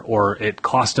under, or it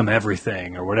cost them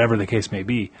everything, or whatever the case may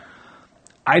be.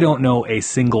 I don't know a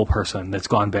single person that's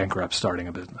gone bankrupt starting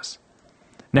a business.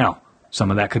 Now, some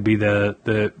of that could be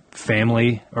the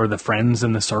family or the friends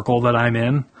in the circle that I'm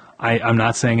in. I'm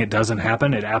not saying it doesn't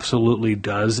happen. It absolutely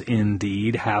does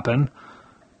indeed happen.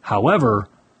 However,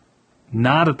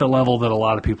 not at the level that a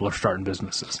lot of people are starting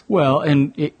businesses. Well,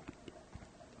 and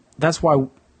that's why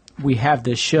we have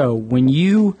this show.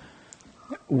 We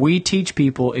teach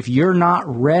people, if you're not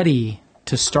ready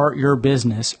to start your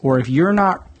business, or if you're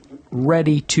not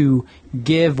ready to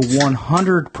give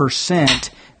 100%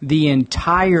 the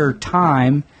entire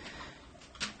time,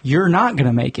 you're not going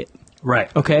to make it.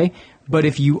 Right. Okay? But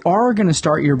if you are going to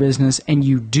start your business and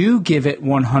you do give it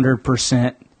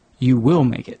 100%, you will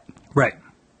make it. Right.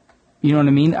 You know what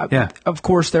I mean? Yeah. Of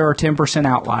course, there are 10%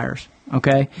 outliers.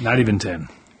 Okay? Not even 10.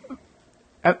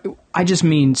 I just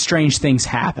mean strange things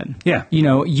happen. Yeah.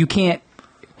 You can't,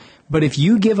 but if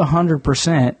you give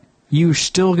 100%, you're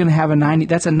still going to have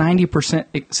that's a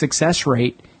 90% success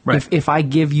rate. Right. If I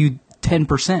give you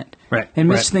 10%. Right. And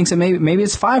Mitch thinks that maybe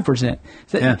it's 5%.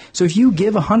 Yeah. So if you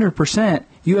give 100%,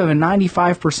 you have a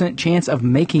 95% chance of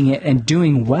making it and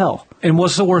doing well. And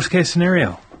what's the worst case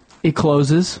scenario? It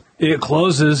closes. It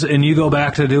closes and you go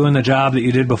back to doing the job that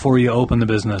you did before you opened the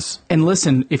business. And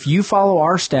listen, if you follow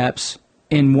our steps,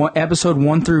 in episode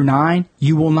 1 through 9,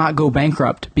 you will not go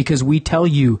bankrupt because we tell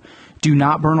you, do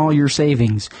not burn all your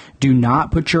savings. Do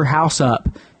not put your house up.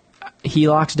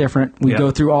 HELOC's different. We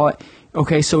go through all it.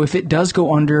 Okay, so if it does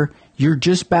go under, you're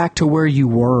just back to where you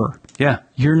were. Yeah.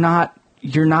 You're not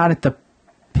at the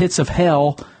pits of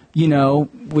hell,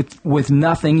 with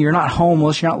nothing. You're not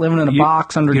homeless. You're not living in a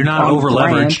box under. You're not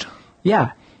over-leveraged.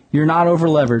 Yeah. You're not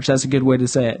over-leveraged. That's a good way to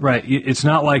say it. Right. It's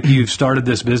not like you've started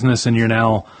this business and you're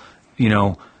now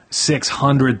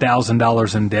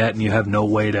 $600,000 in debt and you have no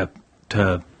way to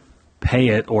pay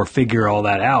it or figure all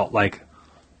that out. Like,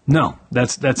 no,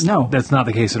 that's not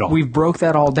the case at all. We've broke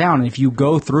that all down. And if you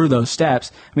go through those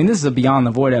steps, I mean, this is a Beyond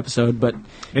the Void episode, but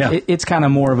it's kind of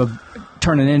more of a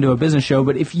turning into a business show.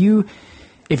 But if you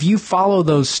follow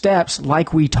those steps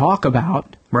like we talk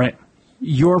about, right,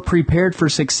 you're prepared for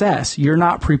success. You're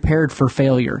not prepared for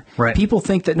failure. Right. People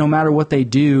think that no matter what they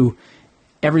do,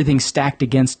 everything's stacked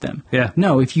against them. Yeah.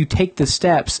 No, if you take the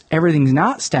steps, everything's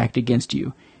not stacked against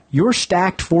you. You're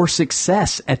stacked for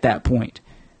success at that point.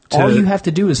 All you have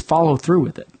to do is follow through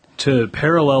with it. To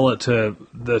parallel it to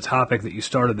the topic that you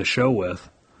started the show with,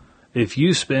 if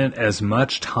you spent as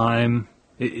much time,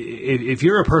 if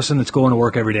you're a person that's going to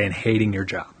work every day and hating your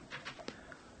job,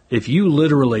 if you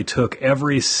literally took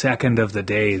every second of the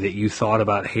day that you thought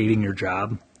about hating your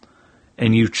job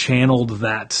and you channeled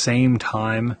that same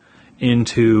time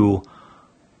into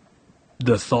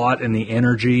the thought and the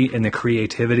energy and the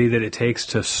creativity that it takes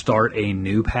to start a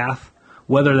new path,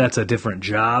 whether that's a different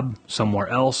job somewhere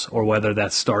else or whether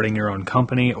that's starting your own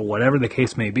company or whatever the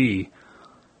case may be,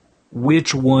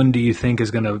 which one do you think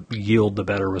is going to yield the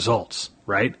better results,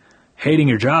 right? Hating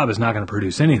your job is not going to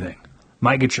produce anything.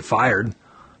 Might get you fired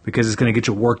because it's going to get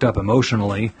you worked up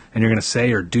emotionally and you're going to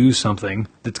say or do something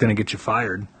that's going to get you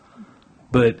fired.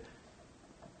 But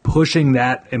pushing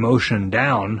that emotion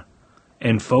down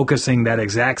and focusing that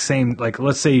exact same, like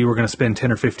let's say you were going to spend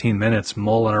 10 or 15 minutes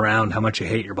mulling around how much you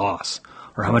hate your boss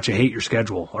or how much you hate your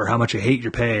schedule or how much you hate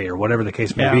your pay or whatever the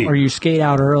case may be. Or you skate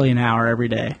out early an hour every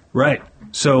day. Right.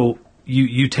 So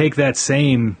you take that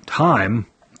same time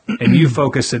and you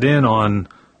focus it in on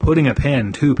putting a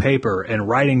pen to paper and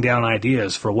writing down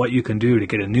ideas for what you can do to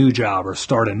get a new job or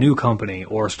start a new company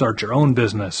or start your own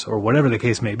business or whatever the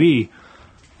case may be,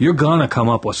 you're going to come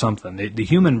up with something. The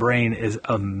human brain is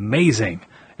amazing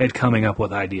at coming up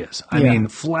with ideas. I mean,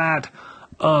 flat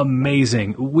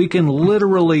amazing. We can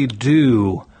literally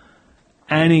do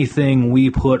anything we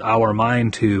put our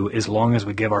mind to as long as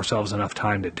we give ourselves enough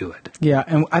time to do it. Yeah,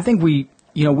 and I think we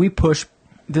push,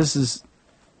 this is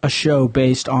a show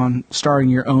based on starting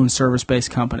your own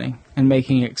service-based company and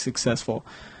making it successful.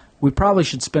 We probably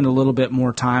should spend a little bit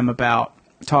more time about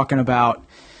talking about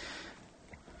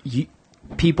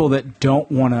people that don't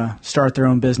want to start their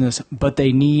own business, but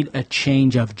they need a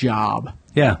change of job.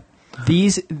 Yeah.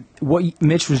 What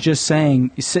Mitch was just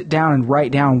saying, you sit down and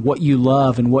write down what you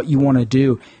love and what you want to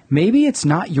do. Maybe it's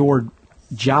not your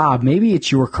job. Maybe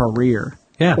it's your career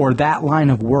or that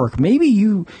line of work. Maybe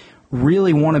you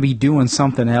really want to be doing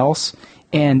something else,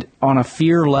 and on a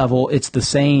fear level, it's the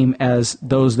same as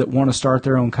those that want to start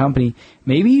their own company.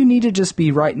 Maybe you need to just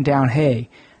be writing down, hey,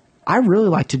 I really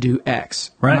like to do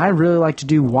X, and I really like to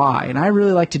do Y, and I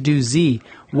really like to do Z.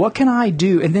 What can I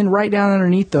do? And then write down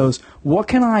underneath those, what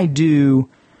can I do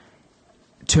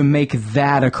to make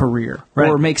that a career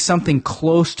or make something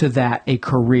close to that a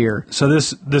career? So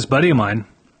this buddy of mine,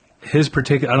 his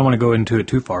particular, I don't want to go into it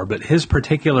too far, but his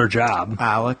particular job.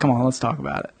 Come on, let's talk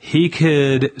about it.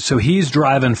 He's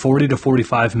driving 40 to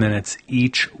 45 minutes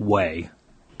each way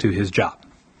to his job.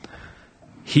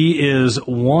 He is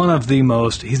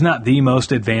he's not the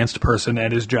most advanced person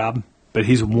at his job, but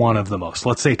he's one of the most,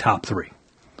 let's say top 3.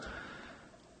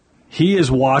 He is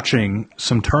watching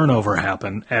some turnover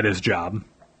happen at his job,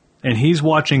 and he's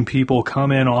watching people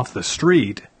come in off the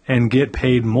street and get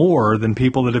paid more than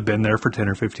people that have been there for 10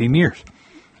 or 15 years.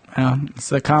 It's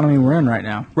the economy we're in right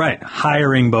now. Right.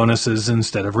 Hiring bonuses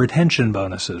instead of retention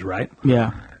bonuses, right?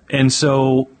 Yeah. And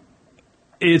so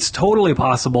it's totally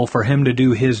possible for him to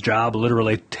do his job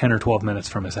literally 10 or 12 minutes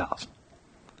from his house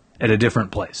at a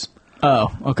different place.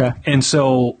 Oh, okay. And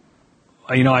so,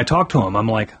 I talked to him. I'm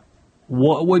like,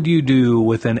 what would you do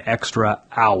with an extra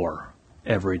hour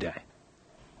every day?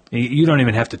 You don't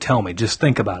even have to tell me. Just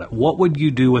think about it. What would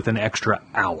you do with an extra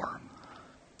hour?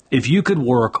 If you could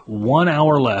work 1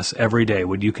 hour less every day,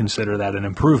 would you consider that an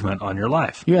improvement on your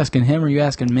life? You asking him or you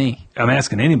asking me? I'm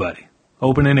asking anybody.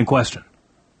 Open-ended question,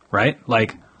 right?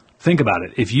 Like, think about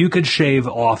it. If you could shave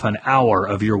off an hour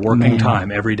of your working time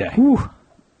every day,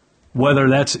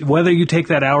 whether you take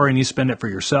that hour and you spend it for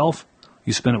yourself,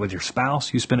 you spend it with your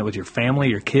spouse, you spend it with your family,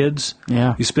 your kids,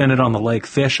 you spend it on the lake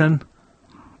fishing,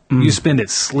 you spend it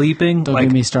sleeping. Don't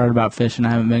get me started about fishing.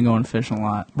 I haven't been going fishing a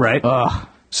lot. Right. Ugh.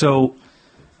 So,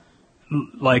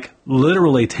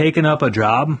 literally taking up a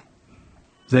job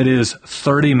that is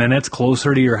 30 minutes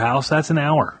closer to your house, that's an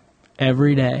hour.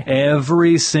 Every day.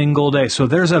 Every single day. So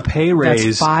there's a pay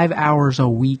raise. That's 5 hours a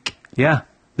week. Yeah.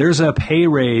 There's a pay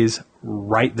raise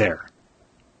right there.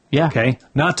 Yeah. Okay.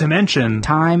 Not to mention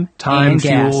time,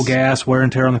 fuel, gas, wear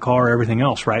and tear on the car, everything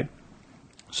else, right?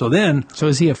 So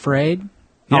is he afraid?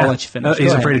 I'll let you finish.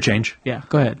 He's afraid of change. Yeah,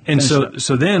 go ahead. And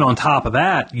so then on top of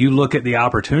that, you look at the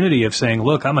opportunity of saying,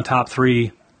 look, I'm a top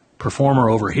 3 performer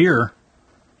over here.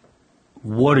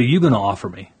 What are you going to offer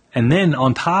me? And then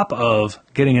on top of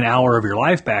getting an hour of your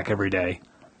life back every day,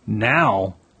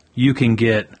 now you can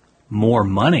get more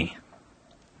money.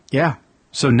 Yeah.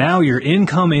 So now your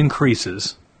income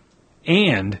increases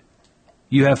and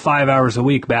you have 5 hours a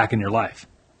week back in your life.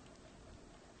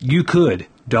 You could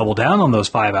double down on those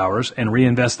 5 hours and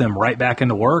reinvest them right back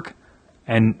into work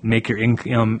and make your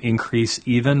income increase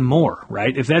even more,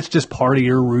 right? If that's just part of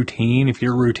your routine, if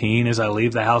your routine is I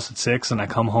leave the house at 6 and I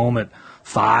come home at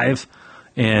 5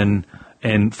 and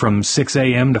from 6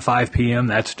 a.m. to 5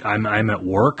 p.m., I'm at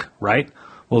work, right?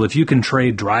 Well, if you can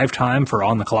trade drive time for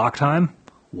on-the-clock time,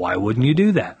 why wouldn't you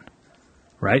do that,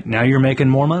 right? Now you're making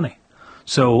more money.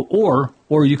 So, or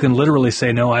you can literally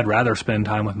say, no, I'd rather spend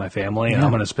time with my family, and I'm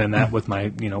going to spend that with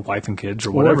my, wife and kids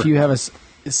or whatever. Or if you have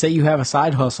say you have a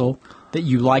side hustle that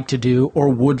you like to do or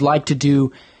would like to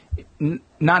do,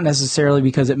 not necessarily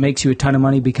because it makes you a ton of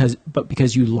money, but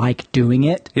because you like doing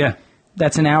it. Yeah.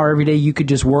 That's an hour every day. You could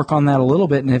just work on that a little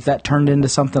bit, and if that turned into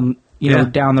something,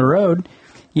 down the road,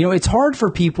 it's hard for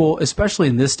people, especially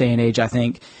in this day and age, I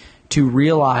think, to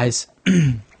realize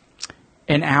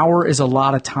an hour is a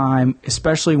lot of time,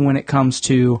 especially when it comes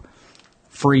to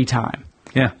free time.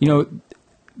 Yeah.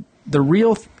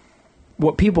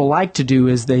 What people like to do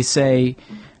is they say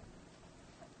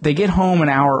they get home an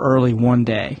hour early one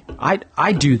day.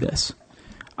 I do this.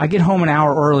 I get home an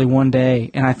hour early one day,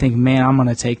 and I think, man, I'm going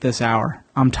to take this hour.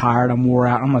 I'm tired. I'm wore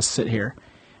out. I'm going to sit here.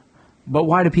 But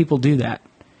why do people do that?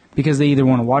 because they either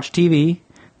want to watch TV,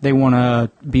 they want to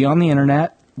be on the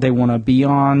internet, they want to be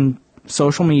on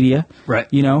social media. Right.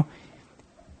 You know,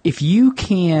 if you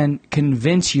can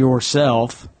convince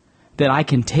yourself that I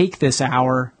can take this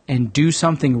hour and do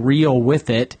something real with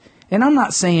it, and I'm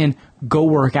not saying go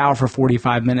work out for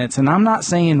 45 minutes, and I'm not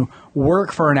saying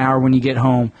work for an hour when you get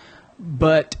home,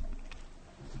 but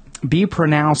be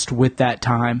pronounced with that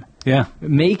time. Yeah.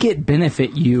 Make it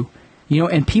benefit you. You know,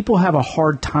 and people have a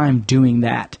hard time doing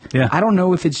that. Yeah. I don't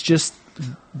know if it's just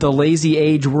the lazy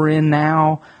age we're in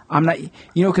now. I'm not,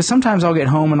 you know, because sometimes I'll get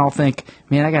home and I'll think,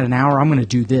 man, I got an hour. I'm going to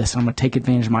do this. I'm going to take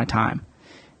advantage of my time.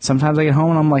 Sometimes I get home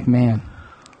and I'm like, man,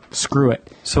 screw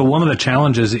it. So one of the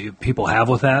challenges that people have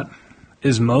with that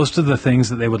is most of the things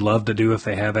that they would love to do if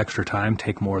they have extra time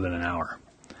take more than an hour.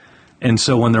 And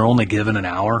so when they're only given an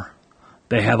hour,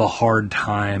 they have a hard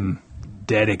time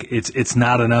it's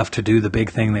not enough to do the big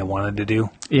thing they wanted to do.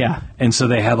 Yeah. And so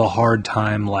they have a hard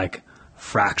time like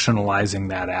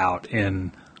fractionalizing that out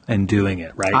and doing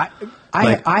it, right?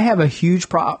 I have a huge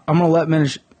problem. I'm going to let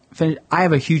finish. I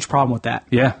have a huge problem with that.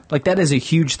 Yeah. Like that is a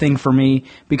huge thing for me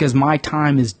because my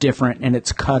time is different and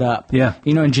it's cut up. Yeah.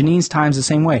 You know, and Janine's time's the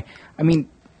same way. I mean,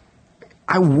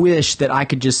 I wish that I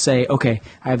could just say, okay,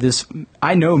 I have this.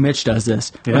 I know Mitch does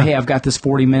this. Yeah. But, hey, I've got this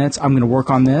 40 minutes. I'm going to work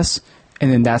on this.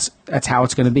 And then that's how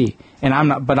it's going to be. And I'm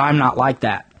not like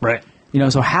that. Right. You know,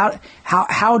 so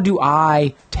how do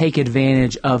I take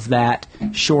advantage of that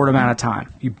short amount of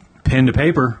time? You pen to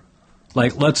paper.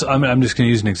 Like I'm just going to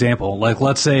use an example. Like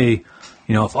let's say,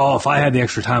 you know, if I had the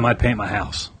extra time, I'd paint my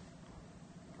house.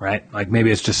 Right? Like maybe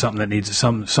it's just something that needs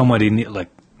somebody like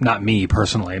not me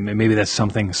personally. Maybe that's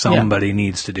something somebody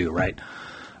needs to do, right?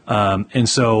 And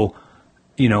so,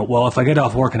 you know, well, if I get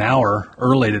off work an hour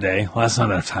early today, well, that's not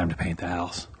enough time to paint the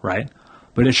house, right?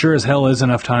 But it sure as hell is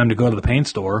enough time to go to the paint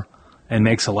store and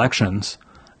make selections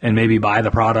and maybe buy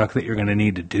the product that you're going to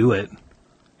need to do it.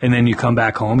 And then you come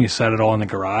back home, you set it all in the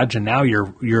garage, and now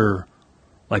you're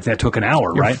like that took an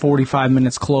hour, you're right? 45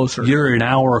 minutes closer. You're an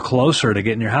hour closer to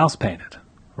getting your house painted,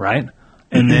 right?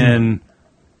 And then,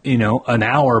 you know, an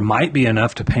hour might be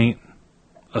enough to paint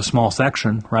a small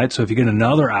section, right? So if you get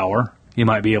another hour, you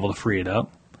might be able to free it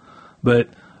up. But,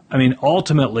 I mean,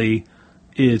 ultimately,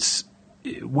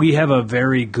 we have a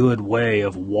very good way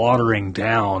of watering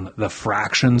down the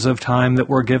fractions of time that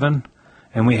we're given,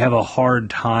 and we have a hard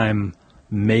time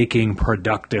making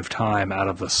productive time out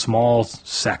of the small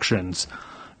sections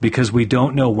because we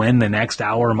don't know when the next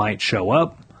hour might show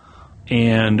up,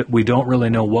 and we don't really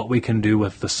know what we can do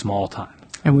with the small time.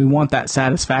 And we want that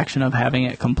satisfaction of having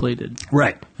it completed.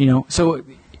 Right. You know, so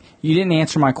you didn't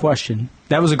answer my question.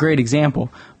 That was a great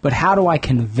example. But how do I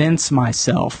convince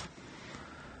myself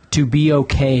to be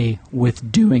okay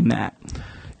with doing that?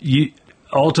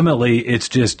 Ultimately, it's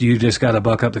just you just got to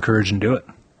buck up the courage and do it.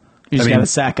 You just got to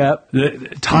sack up?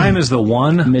 Time is the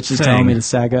one Mitch is telling me to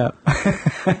sack up.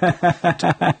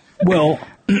 Well,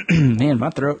 man, my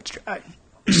throat's dry.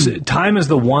 Time is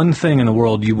the one thing in the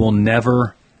world you will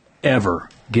never, ever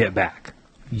get back.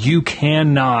 You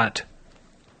cannot...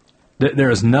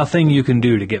 There is nothing you can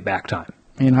do to get back time.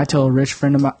 And I tell a rich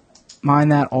friend of mine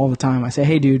that all the time. I say,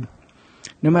 hey, dude,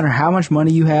 no matter how much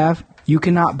money you have, you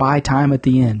cannot buy time at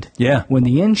the end. Yeah. When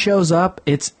the end shows up,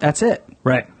 that's it.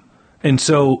 Right. And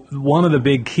so one of the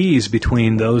big keys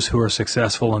between those who are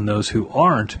successful and those who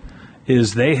aren't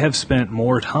is they have spent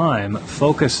more time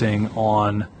focusing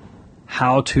on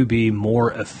how to be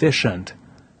more efficient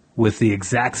with the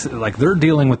exact, like they're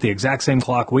dealing with the exact same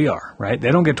clock we are, right?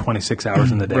 They don't get 26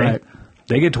 hours in the day. Right.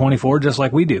 They get 24 just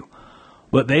like we do.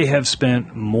 But they have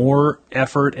spent more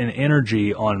effort and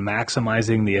energy on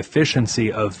maximizing the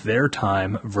efficiency of their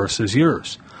time versus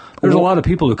yours. There's a lot of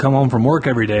people who come home from work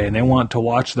every day and they want to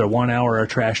watch their 1 hour of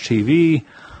trash TV.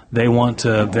 They want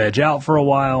to veg out for a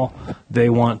while. They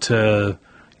want to,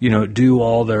 do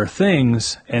all their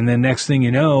things. And then next thing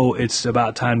you know, it's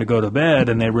about time to go to bed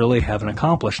and they really haven't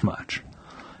accomplished much.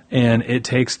 And it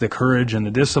takes the courage and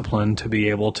the discipline to be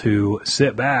able to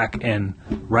sit back and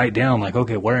write down, like,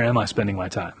 okay, where am I spending my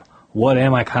time? What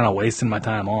am I kind of wasting my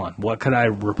time on? What could I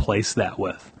replace that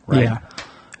with? Right? Yeah.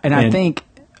 And I think,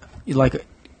 like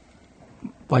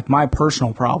my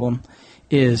personal problem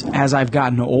is as I've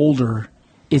gotten older,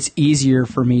 it's easier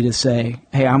for me to say,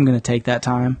 hey, I'm going to take that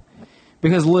time.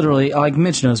 Because literally, like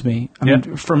Mitch knows me, I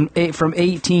mean, from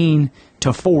 18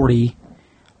 to 40,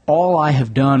 all I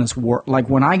have done is work. Like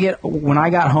when I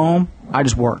got home, I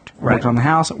just worked. Right. Worked on the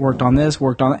house, worked on this,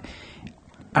 worked on that.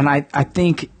 And I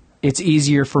think it's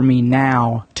easier for me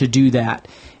now to do that.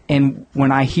 And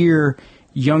when I hear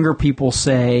younger people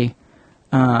say,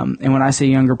 and when I say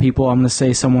younger people, I'm going to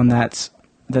say someone that's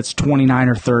 29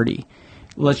 or 30.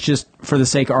 let's just, for the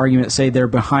sake of argument, say they're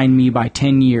behind me by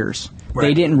 10 years. Right.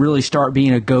 They didn't really start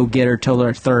being a go-getter till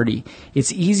they're 30.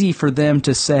 It's easy for them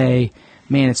to say,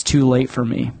 man, it's too late for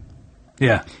me.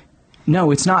 Yeah.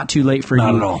 No, it's not too late for you.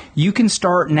 Not at all. You can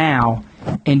start now,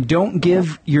 and don't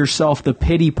give yourself the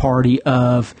pity party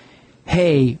of,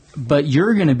 hey, but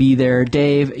you're going to be there,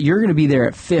 Dave, you're going to be there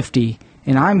at 50,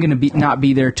 and I'm going to not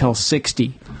be there till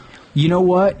 60. You know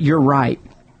what? You're right.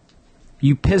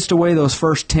 You pissed away those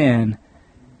first 10,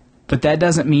 but that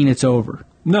doesn't mean it's over.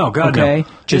 No, God, okay? No.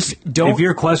 Just don't. If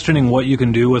you're questioning what you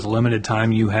can do with limited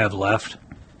time you have left,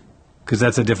 because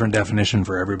that's a different definition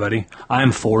for everybody.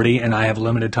 I'm 40 and I have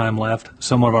limited time left.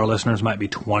 Some of our listeners might be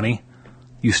 20.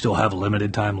 You still have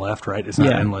limited time left, right? It's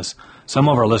not endless. Some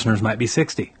of our listeners might be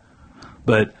 60.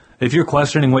 But if you're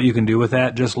questioning what you can do with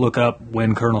that, just look up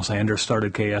when Colonel Sanders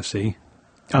started KFC.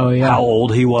 Oh, yeah. How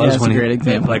old he was. That's a great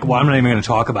example. Like, well, I'm not even going to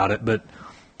talk about it, but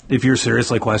if you're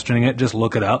seriously questioning it, just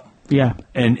look it up. Yeah.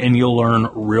 And you'll learn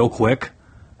real quick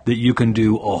that you can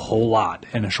do a whole lot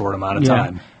in a short amount of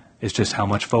time. It's just how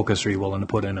much focus are you willing to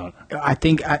put in on it. I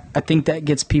think that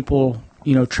gets people,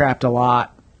 trapped a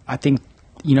lot. I think,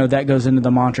 that goes into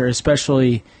the mantra,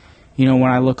 especially, when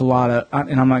I look a lot at,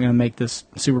 and I'm not going to make this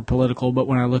super political, but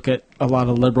when I look at a lot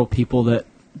of liberal people that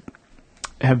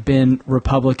have been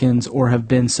Republicans or have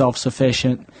been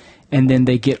self-sufficient, and then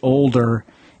they get older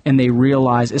and they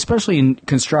realize, especially in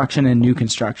construction and new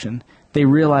construction, they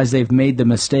realize they've made the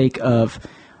mistake of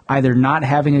either not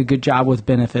having a good job with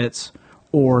benefits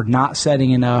or not setting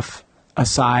enough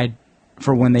aside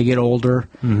for when they get older.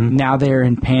 Mm-hmm. Now they're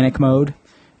in panic mode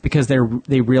because they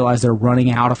realize they're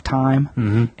running out of time.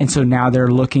 Mm-hmm. And so now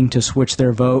they're looking to switch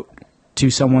their vote to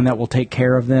someone that will take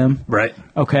care of them. Right.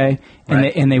 Okay?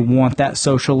 And they want that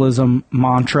socialism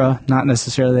mantra, not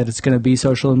necessarily that it's going to be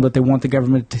socialism, but they want the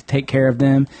government to take care of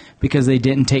them because they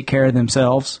didn't take care of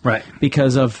themselves. Right.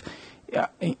 Because of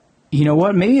you know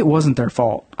what? Maybe it wasn't their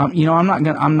fault. I'm not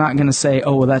gonna say,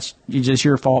 oh well, that's just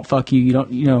your fault. Fuck you. You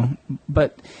don't.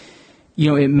 But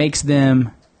it makes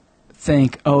them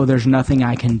think, oh, there's nothing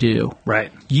I can do.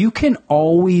 Right. You can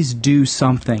always do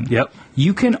something. Yep.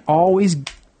 You can always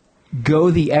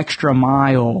go the extra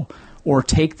mile or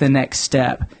take the next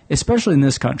step, especially in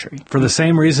this country. For the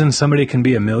same reason somebody can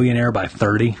be a millionaire by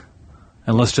 30,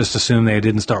 and let's just assume they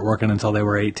didn't start working until they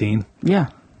were 18. Yeah.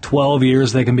 12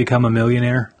 years they can become a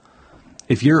millionaire.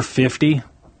 If you're 50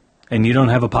 and you don't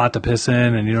have a pot to piss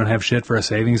in and you don't have shit for a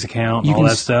savings account and all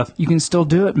that stuff, you can still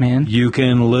do it, man. You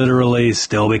can literally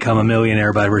still become a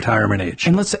millionaire by retirement age.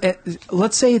 And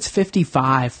let's say it's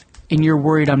 55 and you're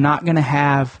worried I'm not going to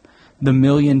have the $1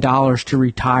 million to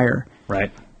retire.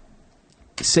 Right.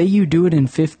 Say you do it in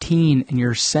 15 and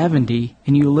you're 70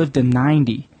 and you live to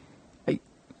 90.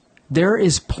 There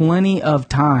is plenty of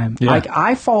time. Yeah. Like,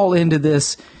 I fall into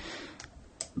this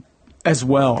as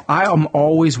well. I am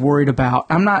always worried about,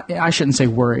 I shouldn't say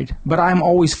worried, but I'm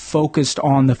always focused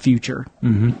on the future.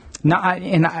 Mm-hmm.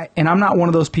 And I'm not one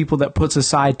of those people that puts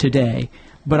aside today,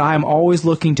 but I'm always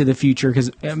looking to the future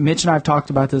because Mitch and I have talked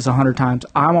about this 100 times.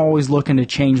 I'm always looking to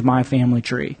change my family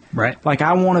tree. Right. Like,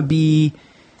 I want to be,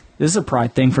 this is a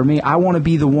pride thing for me, I want to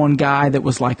be the one guy that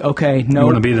was like, okay, no. You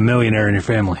want to be the millionaire in your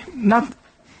family.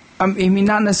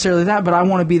 Not necessarily that, but I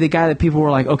want to be the guy that people were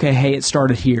like, okay, hey, it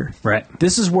started here. Right.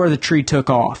 This is where the tree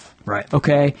took off. Right.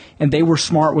 Okay? And they were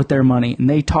smart with their money, and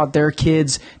they taught their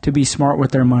kids to be smart with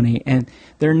their money, and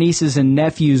their nieces and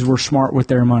nephews were smart with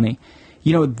their money.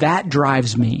 That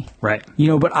drives me. Right.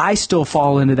 But I still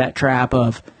fall into that trap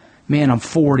of, man, I'm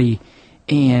 40,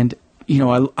 and,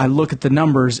 I look at the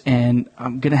numbers, and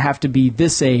I'm going to have to be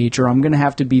this age, or I'm going to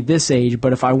have to be this age,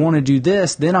 but if I want to do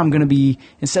this, then I'm going to be,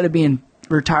 instead of being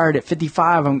retired at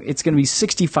 55, it's going to be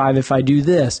 65 if I do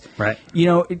this. Right.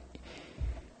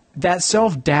 That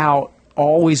self-doubt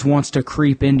always wants to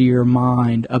creep into your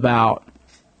mind about,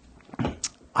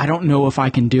 I don't know if I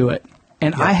can do it.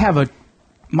 And yep.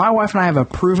 My wife and I have a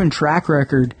proven track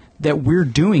record that we're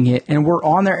doing it and we're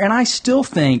on there. And I still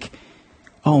think,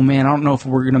 oh man, I don't know if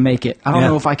we're going to make it. I don't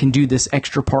know if I can do this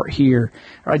extra part here.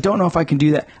 Or I don't know if I can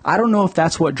do that. I don't know if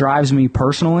that's what drives me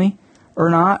personally or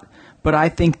not. But I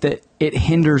think that it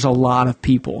hinders a lot of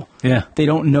people. Yeah. They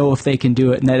don't know if they can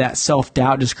do it, and that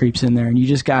self-doubt just creeps in there, and you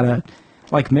just got to,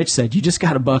 like Mitch said, you just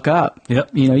got to buck up. Yep.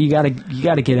 You got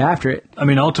to get after it. I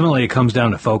mean, ultimately it comes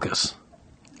down to focus.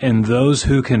 And those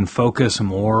who can focus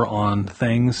more on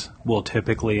things will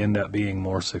typically end up being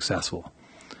more successful.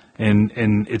 And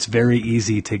it's very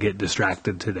easy to get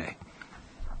distracted today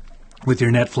with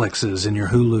your Netflixes and your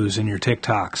Hulus and your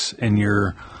TikToks and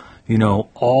your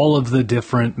all of the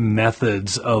different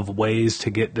methods of ways to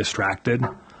get distracted.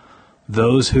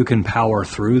 Those who can power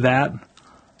through that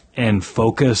and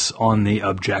focus on the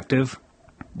objective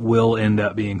will end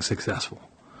up being successful.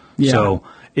 Yeah. So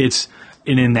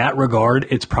and in that regard,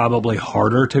 it's probably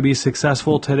harder to be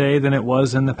successful today than it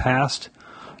was in the past,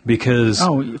 because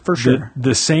for sure.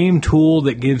 the same tool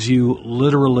that gives you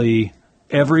literally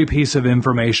every piece of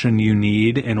information you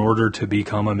need in order to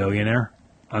become a millionaire,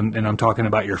 and I'm talking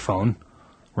about your phone,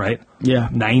 right? Yeah.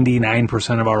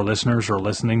 99% of our listeners are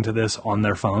listening to this on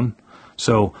their phone.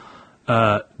 So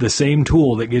the same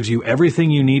tool that gives you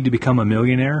everything you need to become a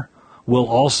millionaire will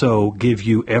also give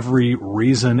you every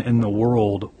reason in the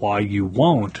world why you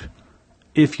won't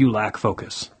if you lack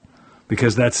focus.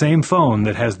 Because that same phone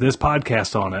that has this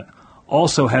podcast on it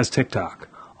also has TikTok,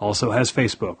 also has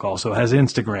Facebook, also has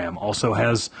Instagram, also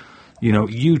has,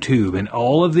 YouTube and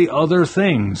all of the other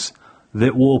things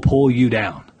that will pull you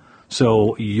down.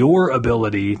 So your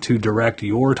ability to direct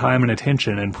your time and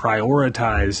attention and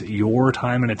prioritize your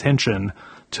time and attention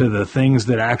to the things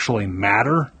that actually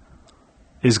matter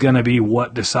is going to be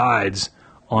what decides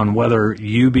on whether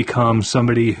you become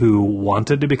somebody who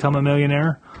wanted to become a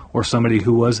millionaire or somebody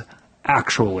who was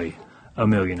actually a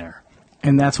millionaire.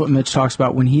 And that's what Mitch talks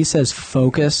about. When he says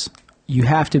focus, you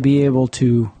have to be able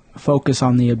to focus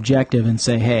on the objective and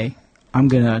say, hey, I'm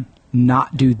going to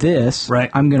not do this. Right.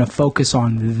 I'm going to focus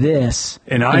on this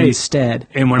instead.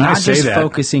 And when I say that, not just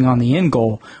focusing on the end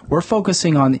goal, we're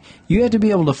focusing on you have to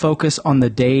be able to focus on the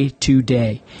day to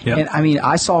day. Yep. And I mean,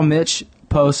 I saw Mitch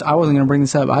post. I wasn't going to bring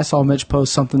this up. I saw Mitch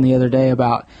post something the other day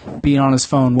about being on his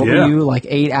phone. What were you, like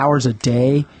 8 hours a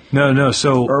day? No.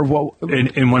 So, or what?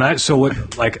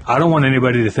 I don't want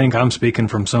anybody to think I'm speaking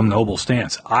from some noble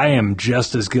stance. I am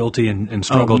just as guilty and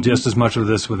struggle just as much with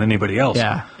this with anybody else.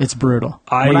 Yeah, it's brutal.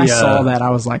 When I saw that, I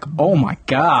was like, oh my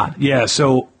God. Yeah,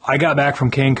 so I got back from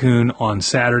Cancun on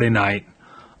Saturday night.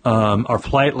 Our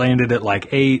flight landed at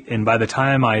like 8, and by the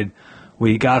time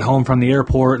we got home from the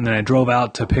airport, and then I drove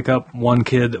out to pick up one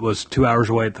kid that was 2 hours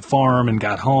away at the farm and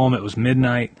got home. It was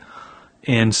midnight.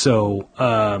 And so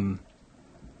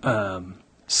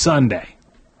Sunday,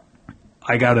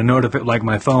 I got a notification, like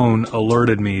my phone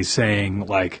alerted me saying,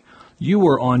 like, you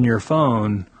were on your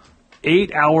phone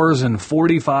 8 hours and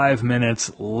 45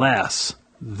 minutes less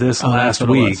this last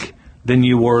week than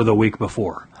you were the week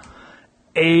before.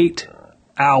 8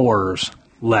 hours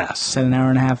less. Said an hour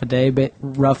and a half a day, but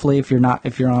roughly if you're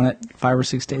on it 5 or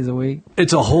 6 days a week.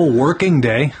 It's a whole working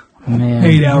day. Man.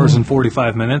 8 hours and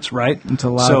 45 minutes, right? It's a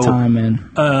lot of time,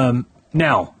 man.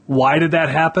 Now, why did that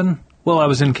happen? Well, I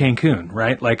was in Cancun,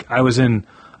 right? Like I was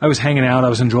hanging out, I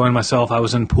was enjoying myself, I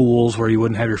was in pools where you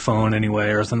wouldn't have your phone anyway,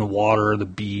 or I was in the water or the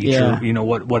beach or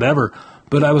whatever.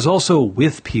 But I was also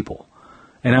with people.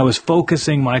 And I was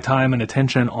focusing my time and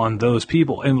attention on those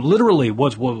people. And literally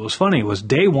what was funny was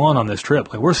day one on this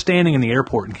trip, like we're standing in the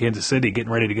airport in Kansas City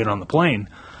getting ready to get on the plane.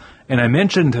 And I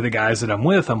mentioned to the guys that I'm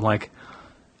with, I'm like,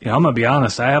 I'm going to be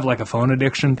honest, I have like a phone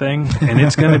addiction thing, and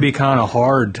it's going to be kind of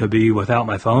hard to be without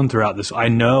my phone throughout this. I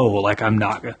know, like I'm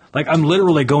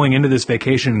literally going into this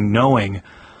vacation knowing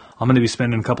I'm going to be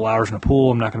spending a couple hours in a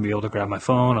pool. I'm not going to be able to grab my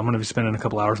phone. I'm going to be spending a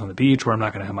couple hours on the beach where I'm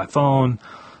not going to have my phone.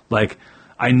 Like,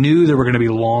 I knew there were going to be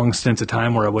long stints of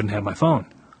time where I wouldn't have my phone.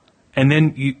 And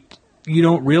then you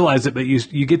don't realize it, but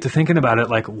you get to thinking about it,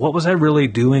 like, what was I really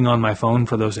doing on my phone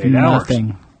for those 8 hours?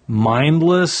 Nothing.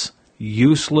 Mindless,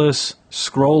 useless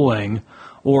scrolling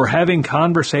or having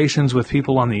conversations with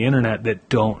people on the internet that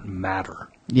don't matter.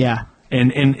 Yeah.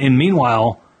 And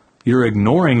meanwhile, you're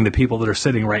ignoring the people that are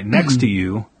sitting right next to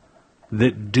you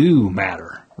that do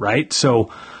matter, right?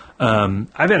 So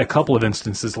I've had a couple of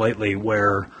instances lately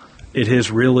where it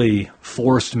has really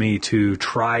forced me to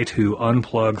try to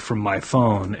unplug from my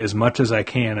phone as much as I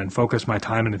can and focus my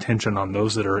time and attention on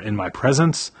those that are in my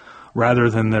presence rather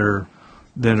than are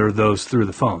those through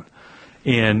the phone.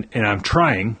 And I'm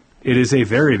trying. It is a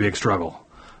very big struggle.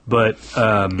 But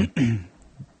I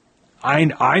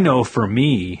know for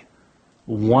me,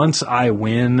 once I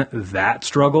win that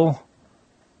struggle,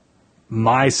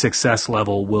 my success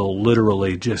level will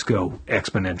literally just go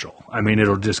exponential. I mean,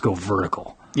 it'll just go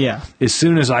vertical. Yeah. As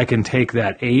soon as I can take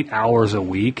that 8 hours a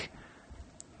week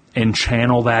and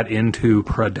channel that into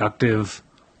productive,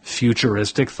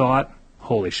 futuristic thought,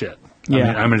 holy shit.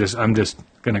 Yeah. I mean, I'm just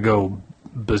going to go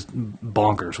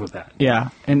bonkers with that. Yeah.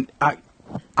 And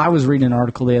I was reading an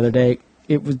article the other day.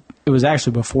 It was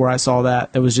actually before I saw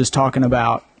that was just talking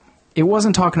about, it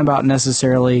wasn't talking about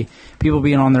necessarily people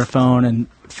being on their phone and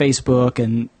Facebook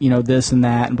and, this and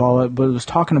that and blah, blah, but it was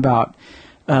talking about,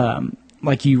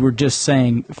 like you were just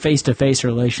saying, face-to-face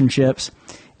relationships.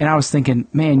 And I was thinking,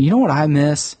 man, you know what I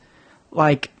miss?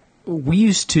 Like, we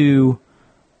used to,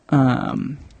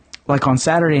 like on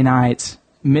Saturday nights,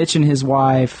 Mitch and his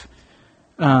wife,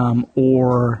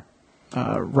 or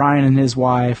Ryan and his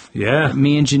wife, yeah,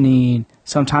 me and Janine,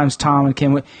 sometimes Tom and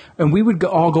Kim, and we would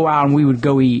all go out and we would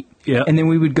go eat. Yeah. And then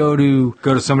we would go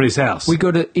to somebody's house. We'd go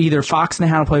to either Fox and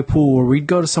How to Play Pool, or we'd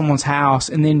go to someone's house,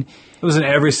 and then it was an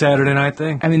every Saturday night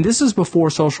thing. I mean, this is before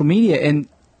social media, and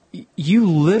you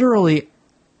literally,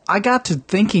 I got to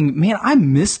thinking, man, I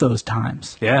miss those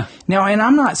times. Yeah. Now, and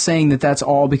I'm not saying that that's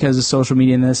all because of social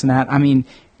media and this and that. I mean,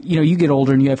 you know, you get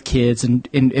older and you have kids,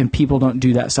 and people don't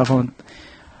do that stuff on.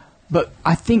 But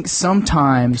I think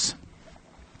sometimes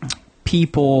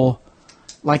people,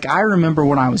 like I remember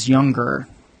when I was younger,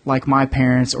 like my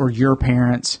parents or your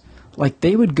parents, like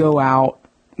they would go out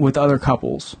with other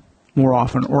couples more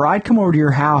often. Or I'd come over to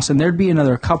your house and there'd be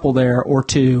another couple there or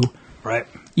two. Right.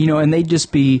 You know, and they'd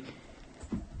just be,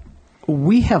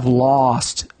 we have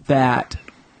lost that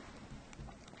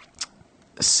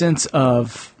sense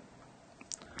of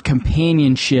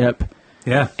companionship,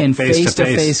 and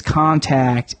face-to-face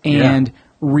contact, and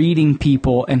reading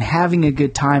people and having a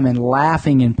good time and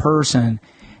laughing in person.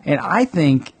 And I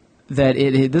think that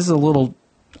this is a little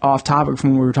off topic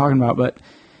from what we were talking about, but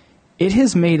it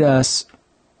has made us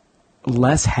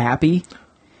less happy.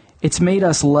 It's made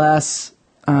us less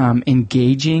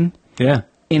engaging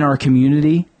in our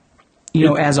community, you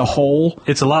know, as a whole.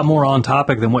 It's a lot more on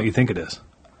topic than what you think it is.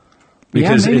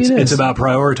 Because it's about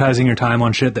prioritizing your time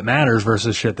on shit that matters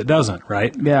versus shit that doesn't,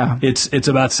 right? Yeah. It's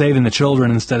about saving the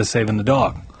children instead of saving the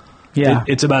dog. Yeah.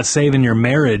 It's about saving your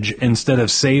marriage instead of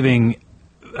saving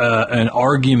an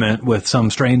argument with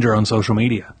some stranger on social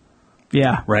media.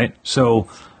 Yeah. Right? So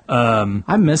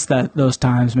I miss those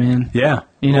times, man. Yeah.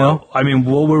 You know? I mean,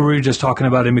 what were we just talking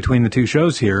about in between the two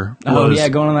shows here? Going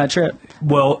on that trip.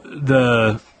 Well,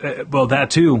 that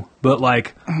too. But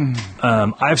like,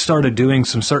 I've started doing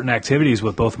some certain activities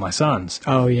with both my sons.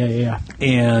 Oh, yeah.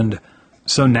 And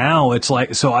so now it's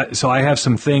like, so I have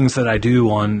some things that I do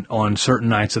on certain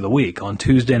nights of the week. On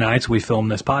Tuesday nights, we film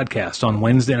this podcast. On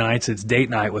Wednesday nights, it's date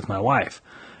night with my wife.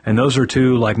 And those are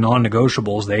two like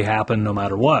non-negotiables. They happen no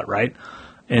matter what, right?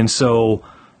 And so,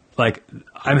 like,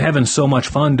 I'm having so much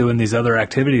fun doing these other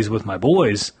activities with my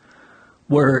boys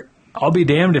where I'll be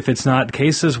damned if it's not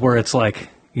cases where it's like,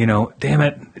 you know, damn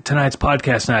it, tonight's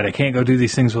podcast night. I can't go do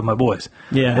these things with my boys.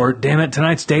 Yeah. Or damn it,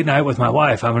 tonight's date night with my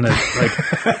wife. I'm going to,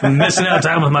 like, I'm missing out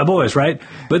time with my boys, right?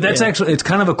 But that's actually, it's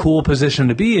kind of a cool position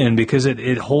to be in because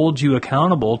it holds you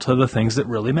accountable to the things that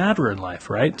really matter in life,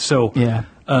 right? So,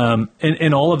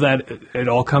 and all of that, it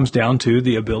all comes down to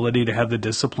the ability to have the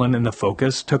discipline and the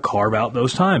focus to carve out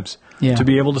those times. Yeah. To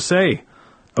be able to say,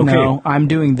 okay, no, I'm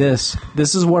doing this.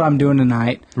 This is what I'm doing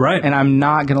tonight. Right. And I'm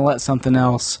not going to let something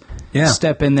else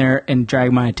step in there and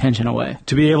drag my attention away.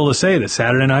 To be able to say that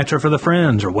Saturday nights are for the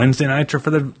friends, or Wednesday nights are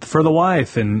for the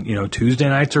wife, and, you know, Tuesday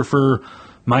nights are for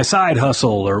my side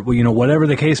hustle, or, you know, whatever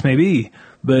the case may be.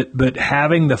 But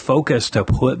having the focus to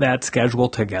put that schedule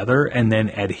together and then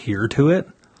adhere to it,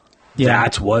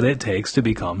 that's what it takes to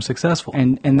become successful.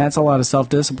 And that's a lot of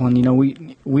self-discipline. You know,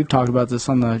 we've talked about this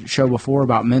on the show before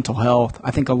about mental health.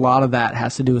 I think a lot of that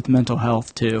has to do with mental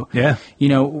health too. Yeah. You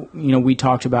know, we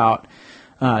talked about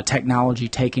technology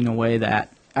taking away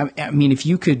that. I mean, if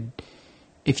you could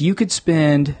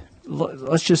spend,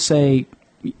 let's just say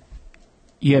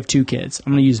you have two kids.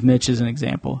 I'm going to use Mitch as an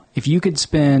example. If you could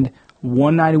spend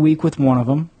one night a week with one of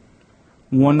them,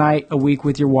 one night a week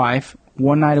with your wife,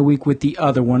 one night a week with the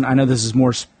other one. I know this is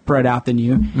more spread out than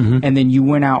you. Mm-hmm. And then you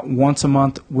went out once a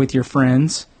month with your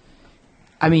friends.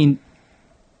 I mean,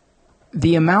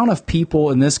 the amount of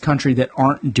people in this country that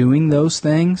aren't doing those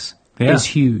things is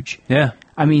huge. Yeah.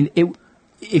 I mean,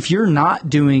 if you're not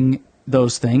doing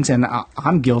those things, and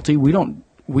I'm guilty, we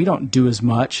don't do as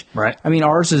much. Right. I mean,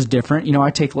 ours is different. You know,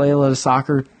 I take Layla to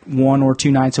soccer 1 or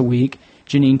 2 nights a week.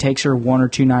 Janine takes her 1 or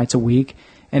 2 nights a week.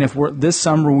 And this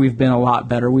summer we've been a lot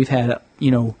better. We've had,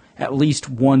 you know, at least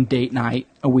one date night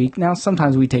a week. Now,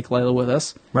 sometimes we take Layla with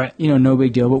us. Right. You know, no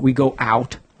big deal, but we go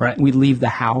out. Right. We leave the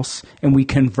house and we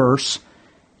converse,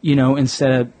 you know,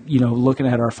 instead of, you know, looking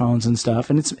at our phones and stuff.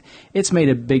 And it's made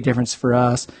a big difference for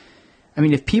us. I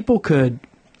mean, if people could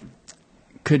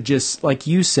just, like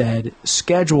you said,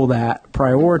 schedule that,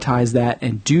 prioritize that,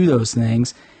 and do those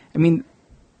things, I mean,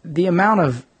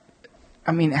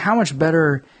 how much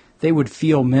better they would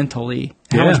feel mentally,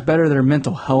 how much better their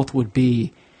mental health would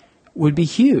be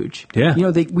huge. Yeah.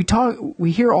 You know,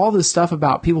 we hear all this stuff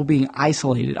about people being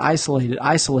isolated.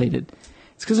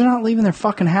 It's because they're not leaving their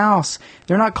fucking house.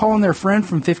 They're not calling their friend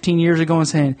from 15 years ago and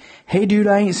saying, hey, dude,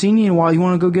 I ain't seen you in a while. You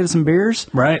want to go get some beers?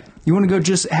 Right. You want to go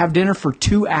just have dinner for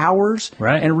 2 hours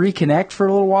and reconnect for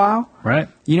a little while? Right.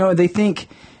 You know, they think,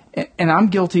 and I'm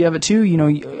guilty of it too, you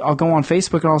know, I'll go on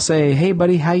Facebook and I'll say, hey,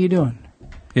 buddy, how you doing?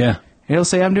 Yeah. He'll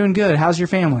say, I'm doing good. How's your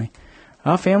family?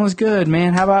 Oh, family's good,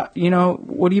 man. How about,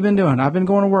 what have you been doing? I've been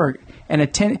going to work.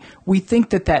 And we think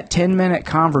that 10-minute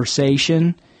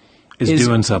conversation is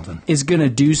doing something. Is going to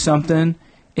do something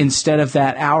instead of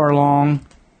that hour-long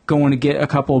going to get a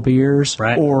couple of beers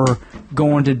or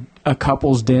going to a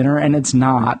couple's dinner, and it's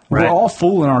not. Right. We're all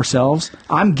fooling ourselves.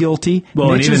 I'm guilty.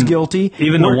 Mitch is guilty.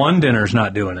 Even the one dinner's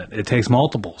not doing it. It takes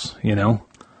multiples,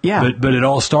 Yeah. But it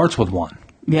all starts with one.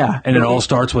 Yeah. And it all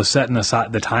starts with setting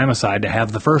the time aside to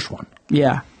have the first one.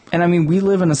 Yeah. And I mean, we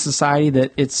live in a society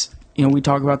that it's, we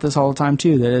talk about this all the time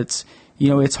too, that it's,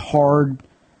 it's hard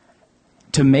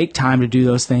to make time to do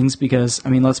those things because, I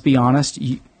mean, let's be honest,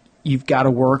 you've got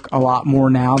to work a lot more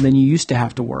now than you used to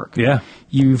have to work. Yeah.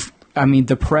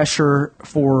 The pressure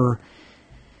for,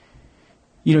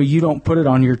 you don't put it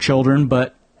on your children,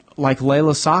 but like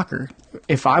Layla's soccer,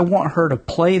 if I want her to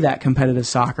play that competitive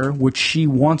soccer, which she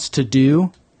wants to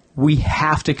do, we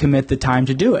have to commit the time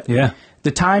to do it. Yeah.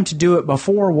 The time to do it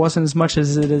before wasn't as much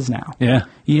as it is now. Yeah.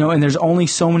 And there's only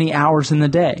so many hours in the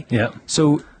day. Yeah.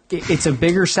 So it's a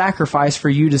bigger sacrifice for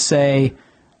you to say,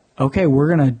 okay,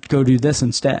 we're going to go do this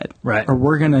instead. Right. Or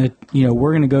we're going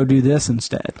to go do this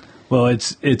instead. Well,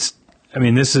 it's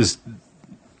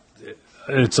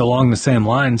along the same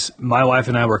lines. My wife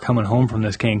and I were coming home from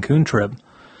this Cancun trip,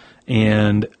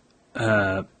 and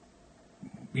it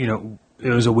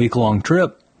was a week-long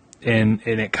trip, and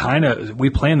it we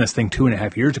planned this thing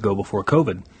 2.5 years ago before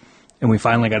COVID, and we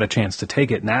finally got a chance to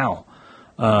take it now.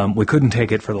 We couldn't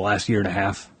take it for the last year and a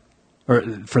half, or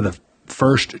for the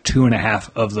first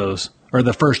 2.5 of those, or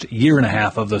the first year and a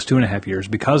half of those 2.5 years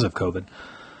because of COVID.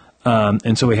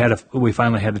 And so we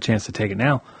finally had the chance to take it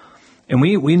now. And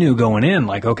we knew going in,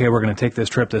 like, okay, we're going to take this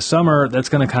trip this summer. That's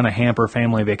going to kind of hamper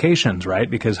family vacations, right?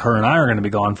 Because her and I are going to be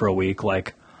gone for a week.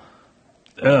 Like,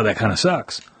 oh, that kind of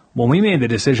sucks. When we made the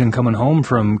decision coming home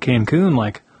from Cancun,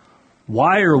 like,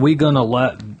 why are we going to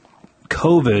let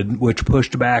COVID, which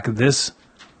pushed back this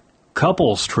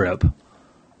couple's trip,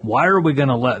 why are we going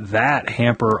to let that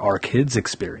hamper our kids'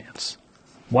 experience?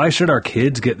 Why should our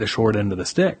kids get the short end of the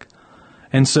stick?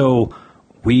 And so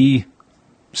we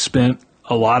spent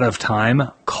a lot of time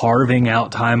carving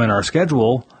out time in our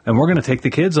schedule, and we're going to take the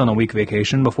kids on a week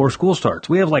vacation before school starts.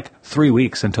 We have like 3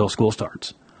 weeks until school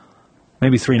starts.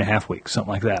 Maybe 3.5 weeks,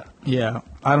 something like that. Yeah.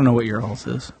 I don't know what your else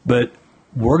is. But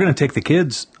we're going to take the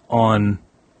kids on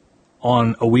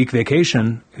a week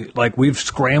vacation. Like, we've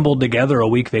scrambled together a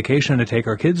week vacation to take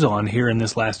our kids on here in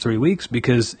this last 3 weeks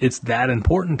because it's that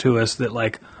important to us that,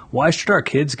 like, why should our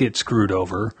kids get screwed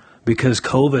over because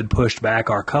COVID pushed back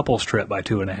our couple's trip by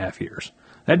 2.5 years?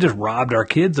 That just robbed our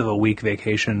kids of a week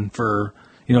vacation for,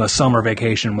 a summer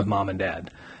vacation with mom and dad.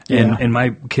 Yeah. And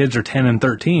my kids are 10 and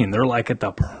 13. They're like at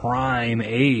the prime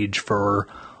age for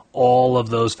all of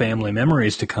those family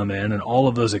memories to come in and all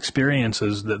of those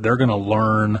experiences that they're going to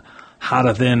learn how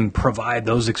to then provide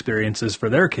those experiences for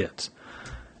their kids.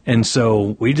 And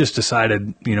so we just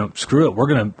decided, screw it. We're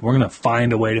going to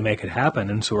find a way to make it happen.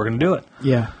 And so we're going to do it.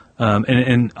 Yeah.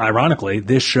 And ironically,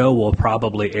 this show will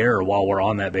probably air while we're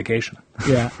on that vacation.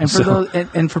 Yeah. And for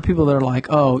and for people that are like,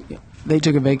 oh, they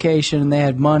took a vacation and they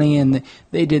had money and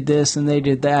they did this and they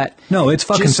did that. No, it's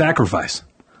fucking sacrifice.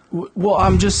 Well,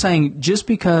 I'm just saying, just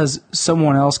because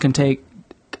someone else can take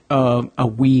a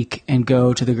week and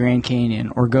go to the Grand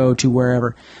Canyon or go to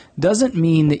wherever doesn't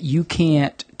mean that you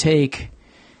can't take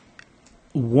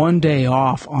one day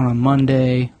off on a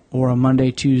Monday or a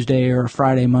Monday, Tuesday, or a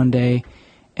Friday, Monday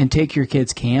and take your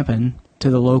kids camping to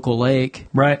the local lake.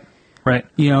 Right.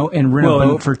 And rent a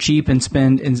boat for cheap and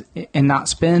spend and not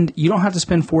spend. You don't have to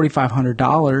spend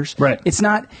 $4,500. Right. It's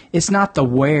not the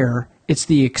where. It's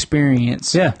the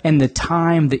experience. Yeah. And the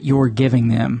time that you're giving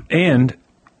them. And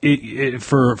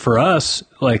for us,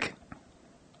 like,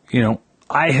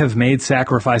 I have made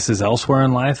sacrifices elsewhere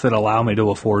in life that allow me to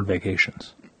afford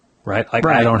vacations. Right. Like,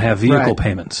 I don't have vehicle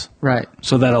payments. Right.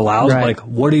 So that allows like a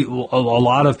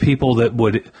lot of people that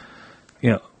would,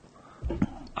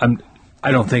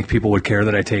 I don't think people would care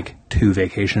that I take 2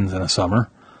 vacations in a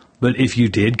summer. But if you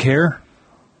did care,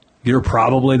 you're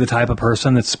probably the type of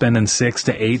person that's spending $600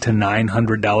 to $800 to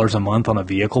 $900 a month on a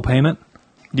vehicle payment.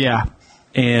 Yeah.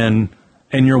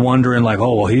 And you're wondering, like,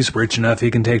 oh, well, he's rich enough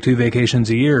he can take 2 vacations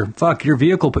a year. Fuck, your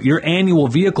annual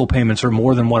vehicle payments are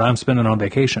more than what I'm spending on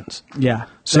vacations. Yeah.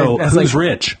 So who's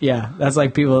rich? Yeah. That's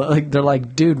like people, like, they're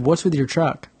like, dude, what's with your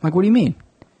truck? I'm like, what do you mean?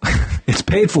 It's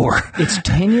paid for. It's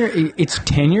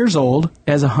 10 years old.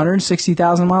 It has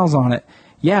 160,000 miles on it.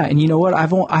 Yeah, and you know what?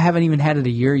 I haven't even had it a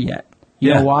year yet.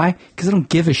 You know why? Because I don't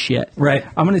give a shit. Right.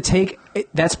 I'm going to take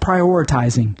that's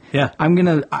prioritizing. Yeah.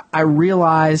 I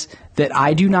realize that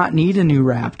I do not need a new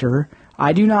Raptor.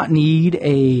 I do not need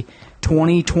a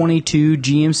 2022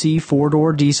 GMC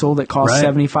 4-door diesel that costs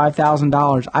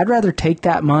 $75,000. I'd rather take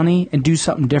that money and do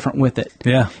something different with it.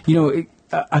 Yeah. You know,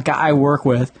 a guy I work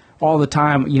with all the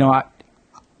time, you know,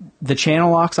 the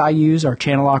channel locks I use are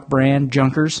Channel Lock brand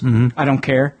junkers. Mm-hmm. I don't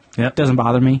care. It doesn't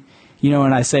bother me. You know,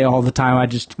 and I say all the time,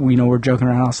 we're joking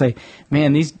around. I'll say,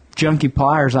 man, these junky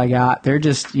pliers I got, they're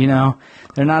just, you know,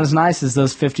 they're not as nice as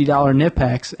those $50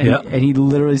 Knipex. And he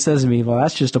literally says to me, well,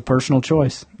 that's just a personal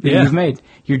choice that you've made.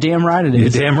 You're damn right it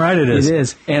is. You're damn right it is. It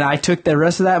is. And I took the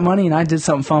rest of that money and I did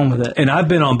something fun with it. And I've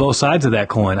been on both sides of that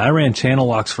coin. I ran channel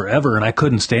locks forever, and I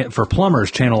couldn't stand, for plumbers,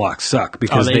 channel locks suck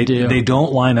because they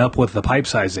don't line up with the pipe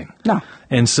sizing. No.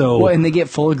 And so, and they get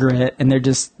full of grit, and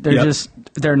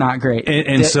they're not great.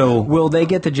 And so, will they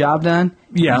get the job done?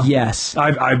 Yeah. Yes.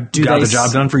 I've got the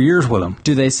job done for years with them.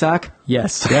 Do they suck?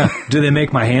 Yes. Yeah. Do they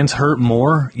make my hands hurt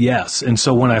more? Yes. And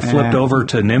so when I flipped over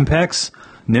to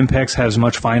Nimpex has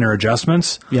much finer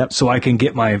adjustments. Yep. So I can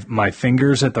get my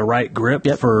fingers at the right grip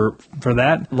for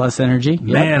that. Less energy. Yep.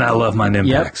 Man, I love my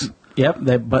Nimpex. Yep.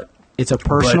 But it's a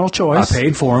personal choice. I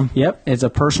paid for them. Yep. It's a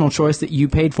personal choice that you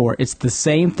paid for. It's the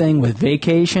same thing with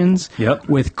vacations. Yep.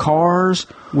 With cars.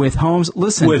 With homes.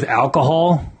 Listen. With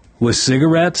alcohol. With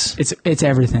cigarettes. It's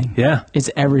everything. Yeah.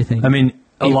 It's everything. I mean,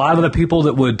 a lot of the people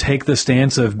that would take the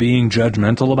stance of being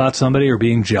judgmental about somebody or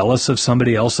being jealous of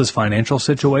somebody else's financial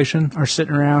situation are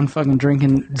sitting around fucking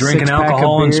drinking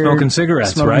alcohol and smoking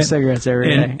cigarettes, smoking cigarettes every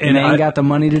day. And they ain't got the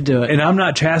money to do it. And I'm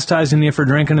not chastising you for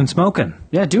drinking and smoking.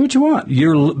 Yeah, do what you want.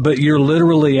 But you're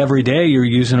literally every day you're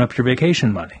using up your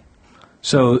vacation money.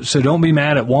 So don't be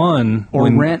mad at one or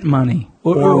rent money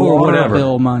or whatever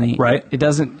bill money. Right? It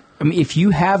doesn't. I mean, if you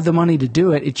have the money to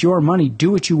do it, it's your money. Do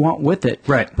what you want with it.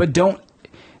 Right. But don't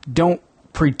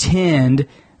pretend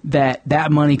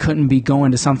that money couldn't be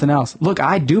going to something else. Look,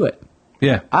 I do it.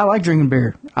 Yeah. I like drinking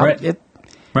beer. Right.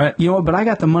 Right. You know what? But I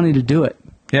got the money to do it.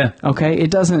 Yeah. Okay?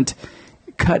 It doesn't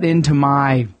cut into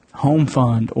my home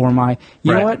fund or my...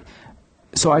 You know what?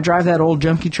 So I drive that old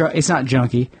junky truck. It's not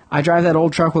junky. I drive that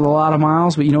old truck with a lot of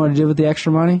miles, but you know what I did with the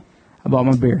extra money? I bought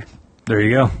my beer. There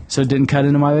you go. So it didn't cut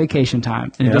into my vacation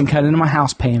time. And it didn't cut into my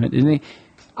house payment.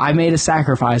 I made a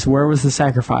sacrifice. Where was the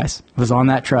sacrifice? It was on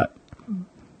that truck.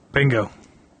 Bingo.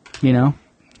 You know?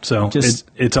 So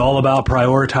it's all about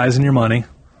prioritizing your money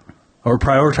or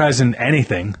prioritizing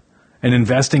anything and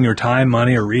investing your time,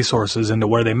 money, or resources into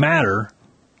where they matter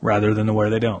rather than where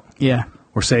they don't. Yeah.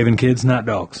 We're saving kids, not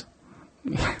dogs.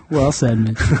 Well said,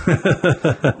 Mitch.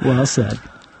 Well said.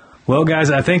 Well, guys,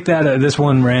 I think that this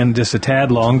one ran just a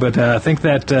tad long, but I think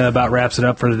that about wraps it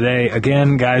up for today.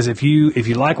 Again, guys, if you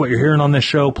like what you're hearing on this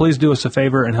show, please do us a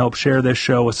favor and help share this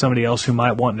show with somebody else who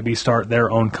might want to start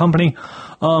their own company,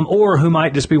 or who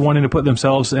might just be wanting to put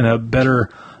themselves in a better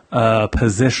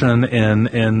position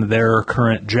in their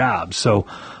current job. So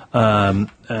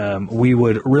we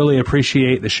would really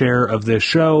appreciate the share of this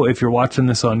show. If you're watching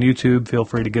this on YouTube, feel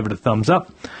free to give it a thumbs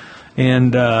up.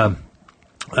 And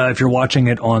if you're watching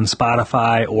it on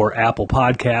Spotify or Apple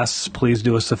Podcasts, please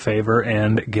do us a favor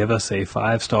and give us a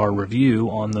 5-star review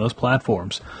on those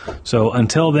platforms. So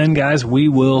until then, guys, we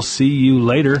will see you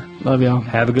later. Love y'all.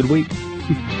 Have a good week.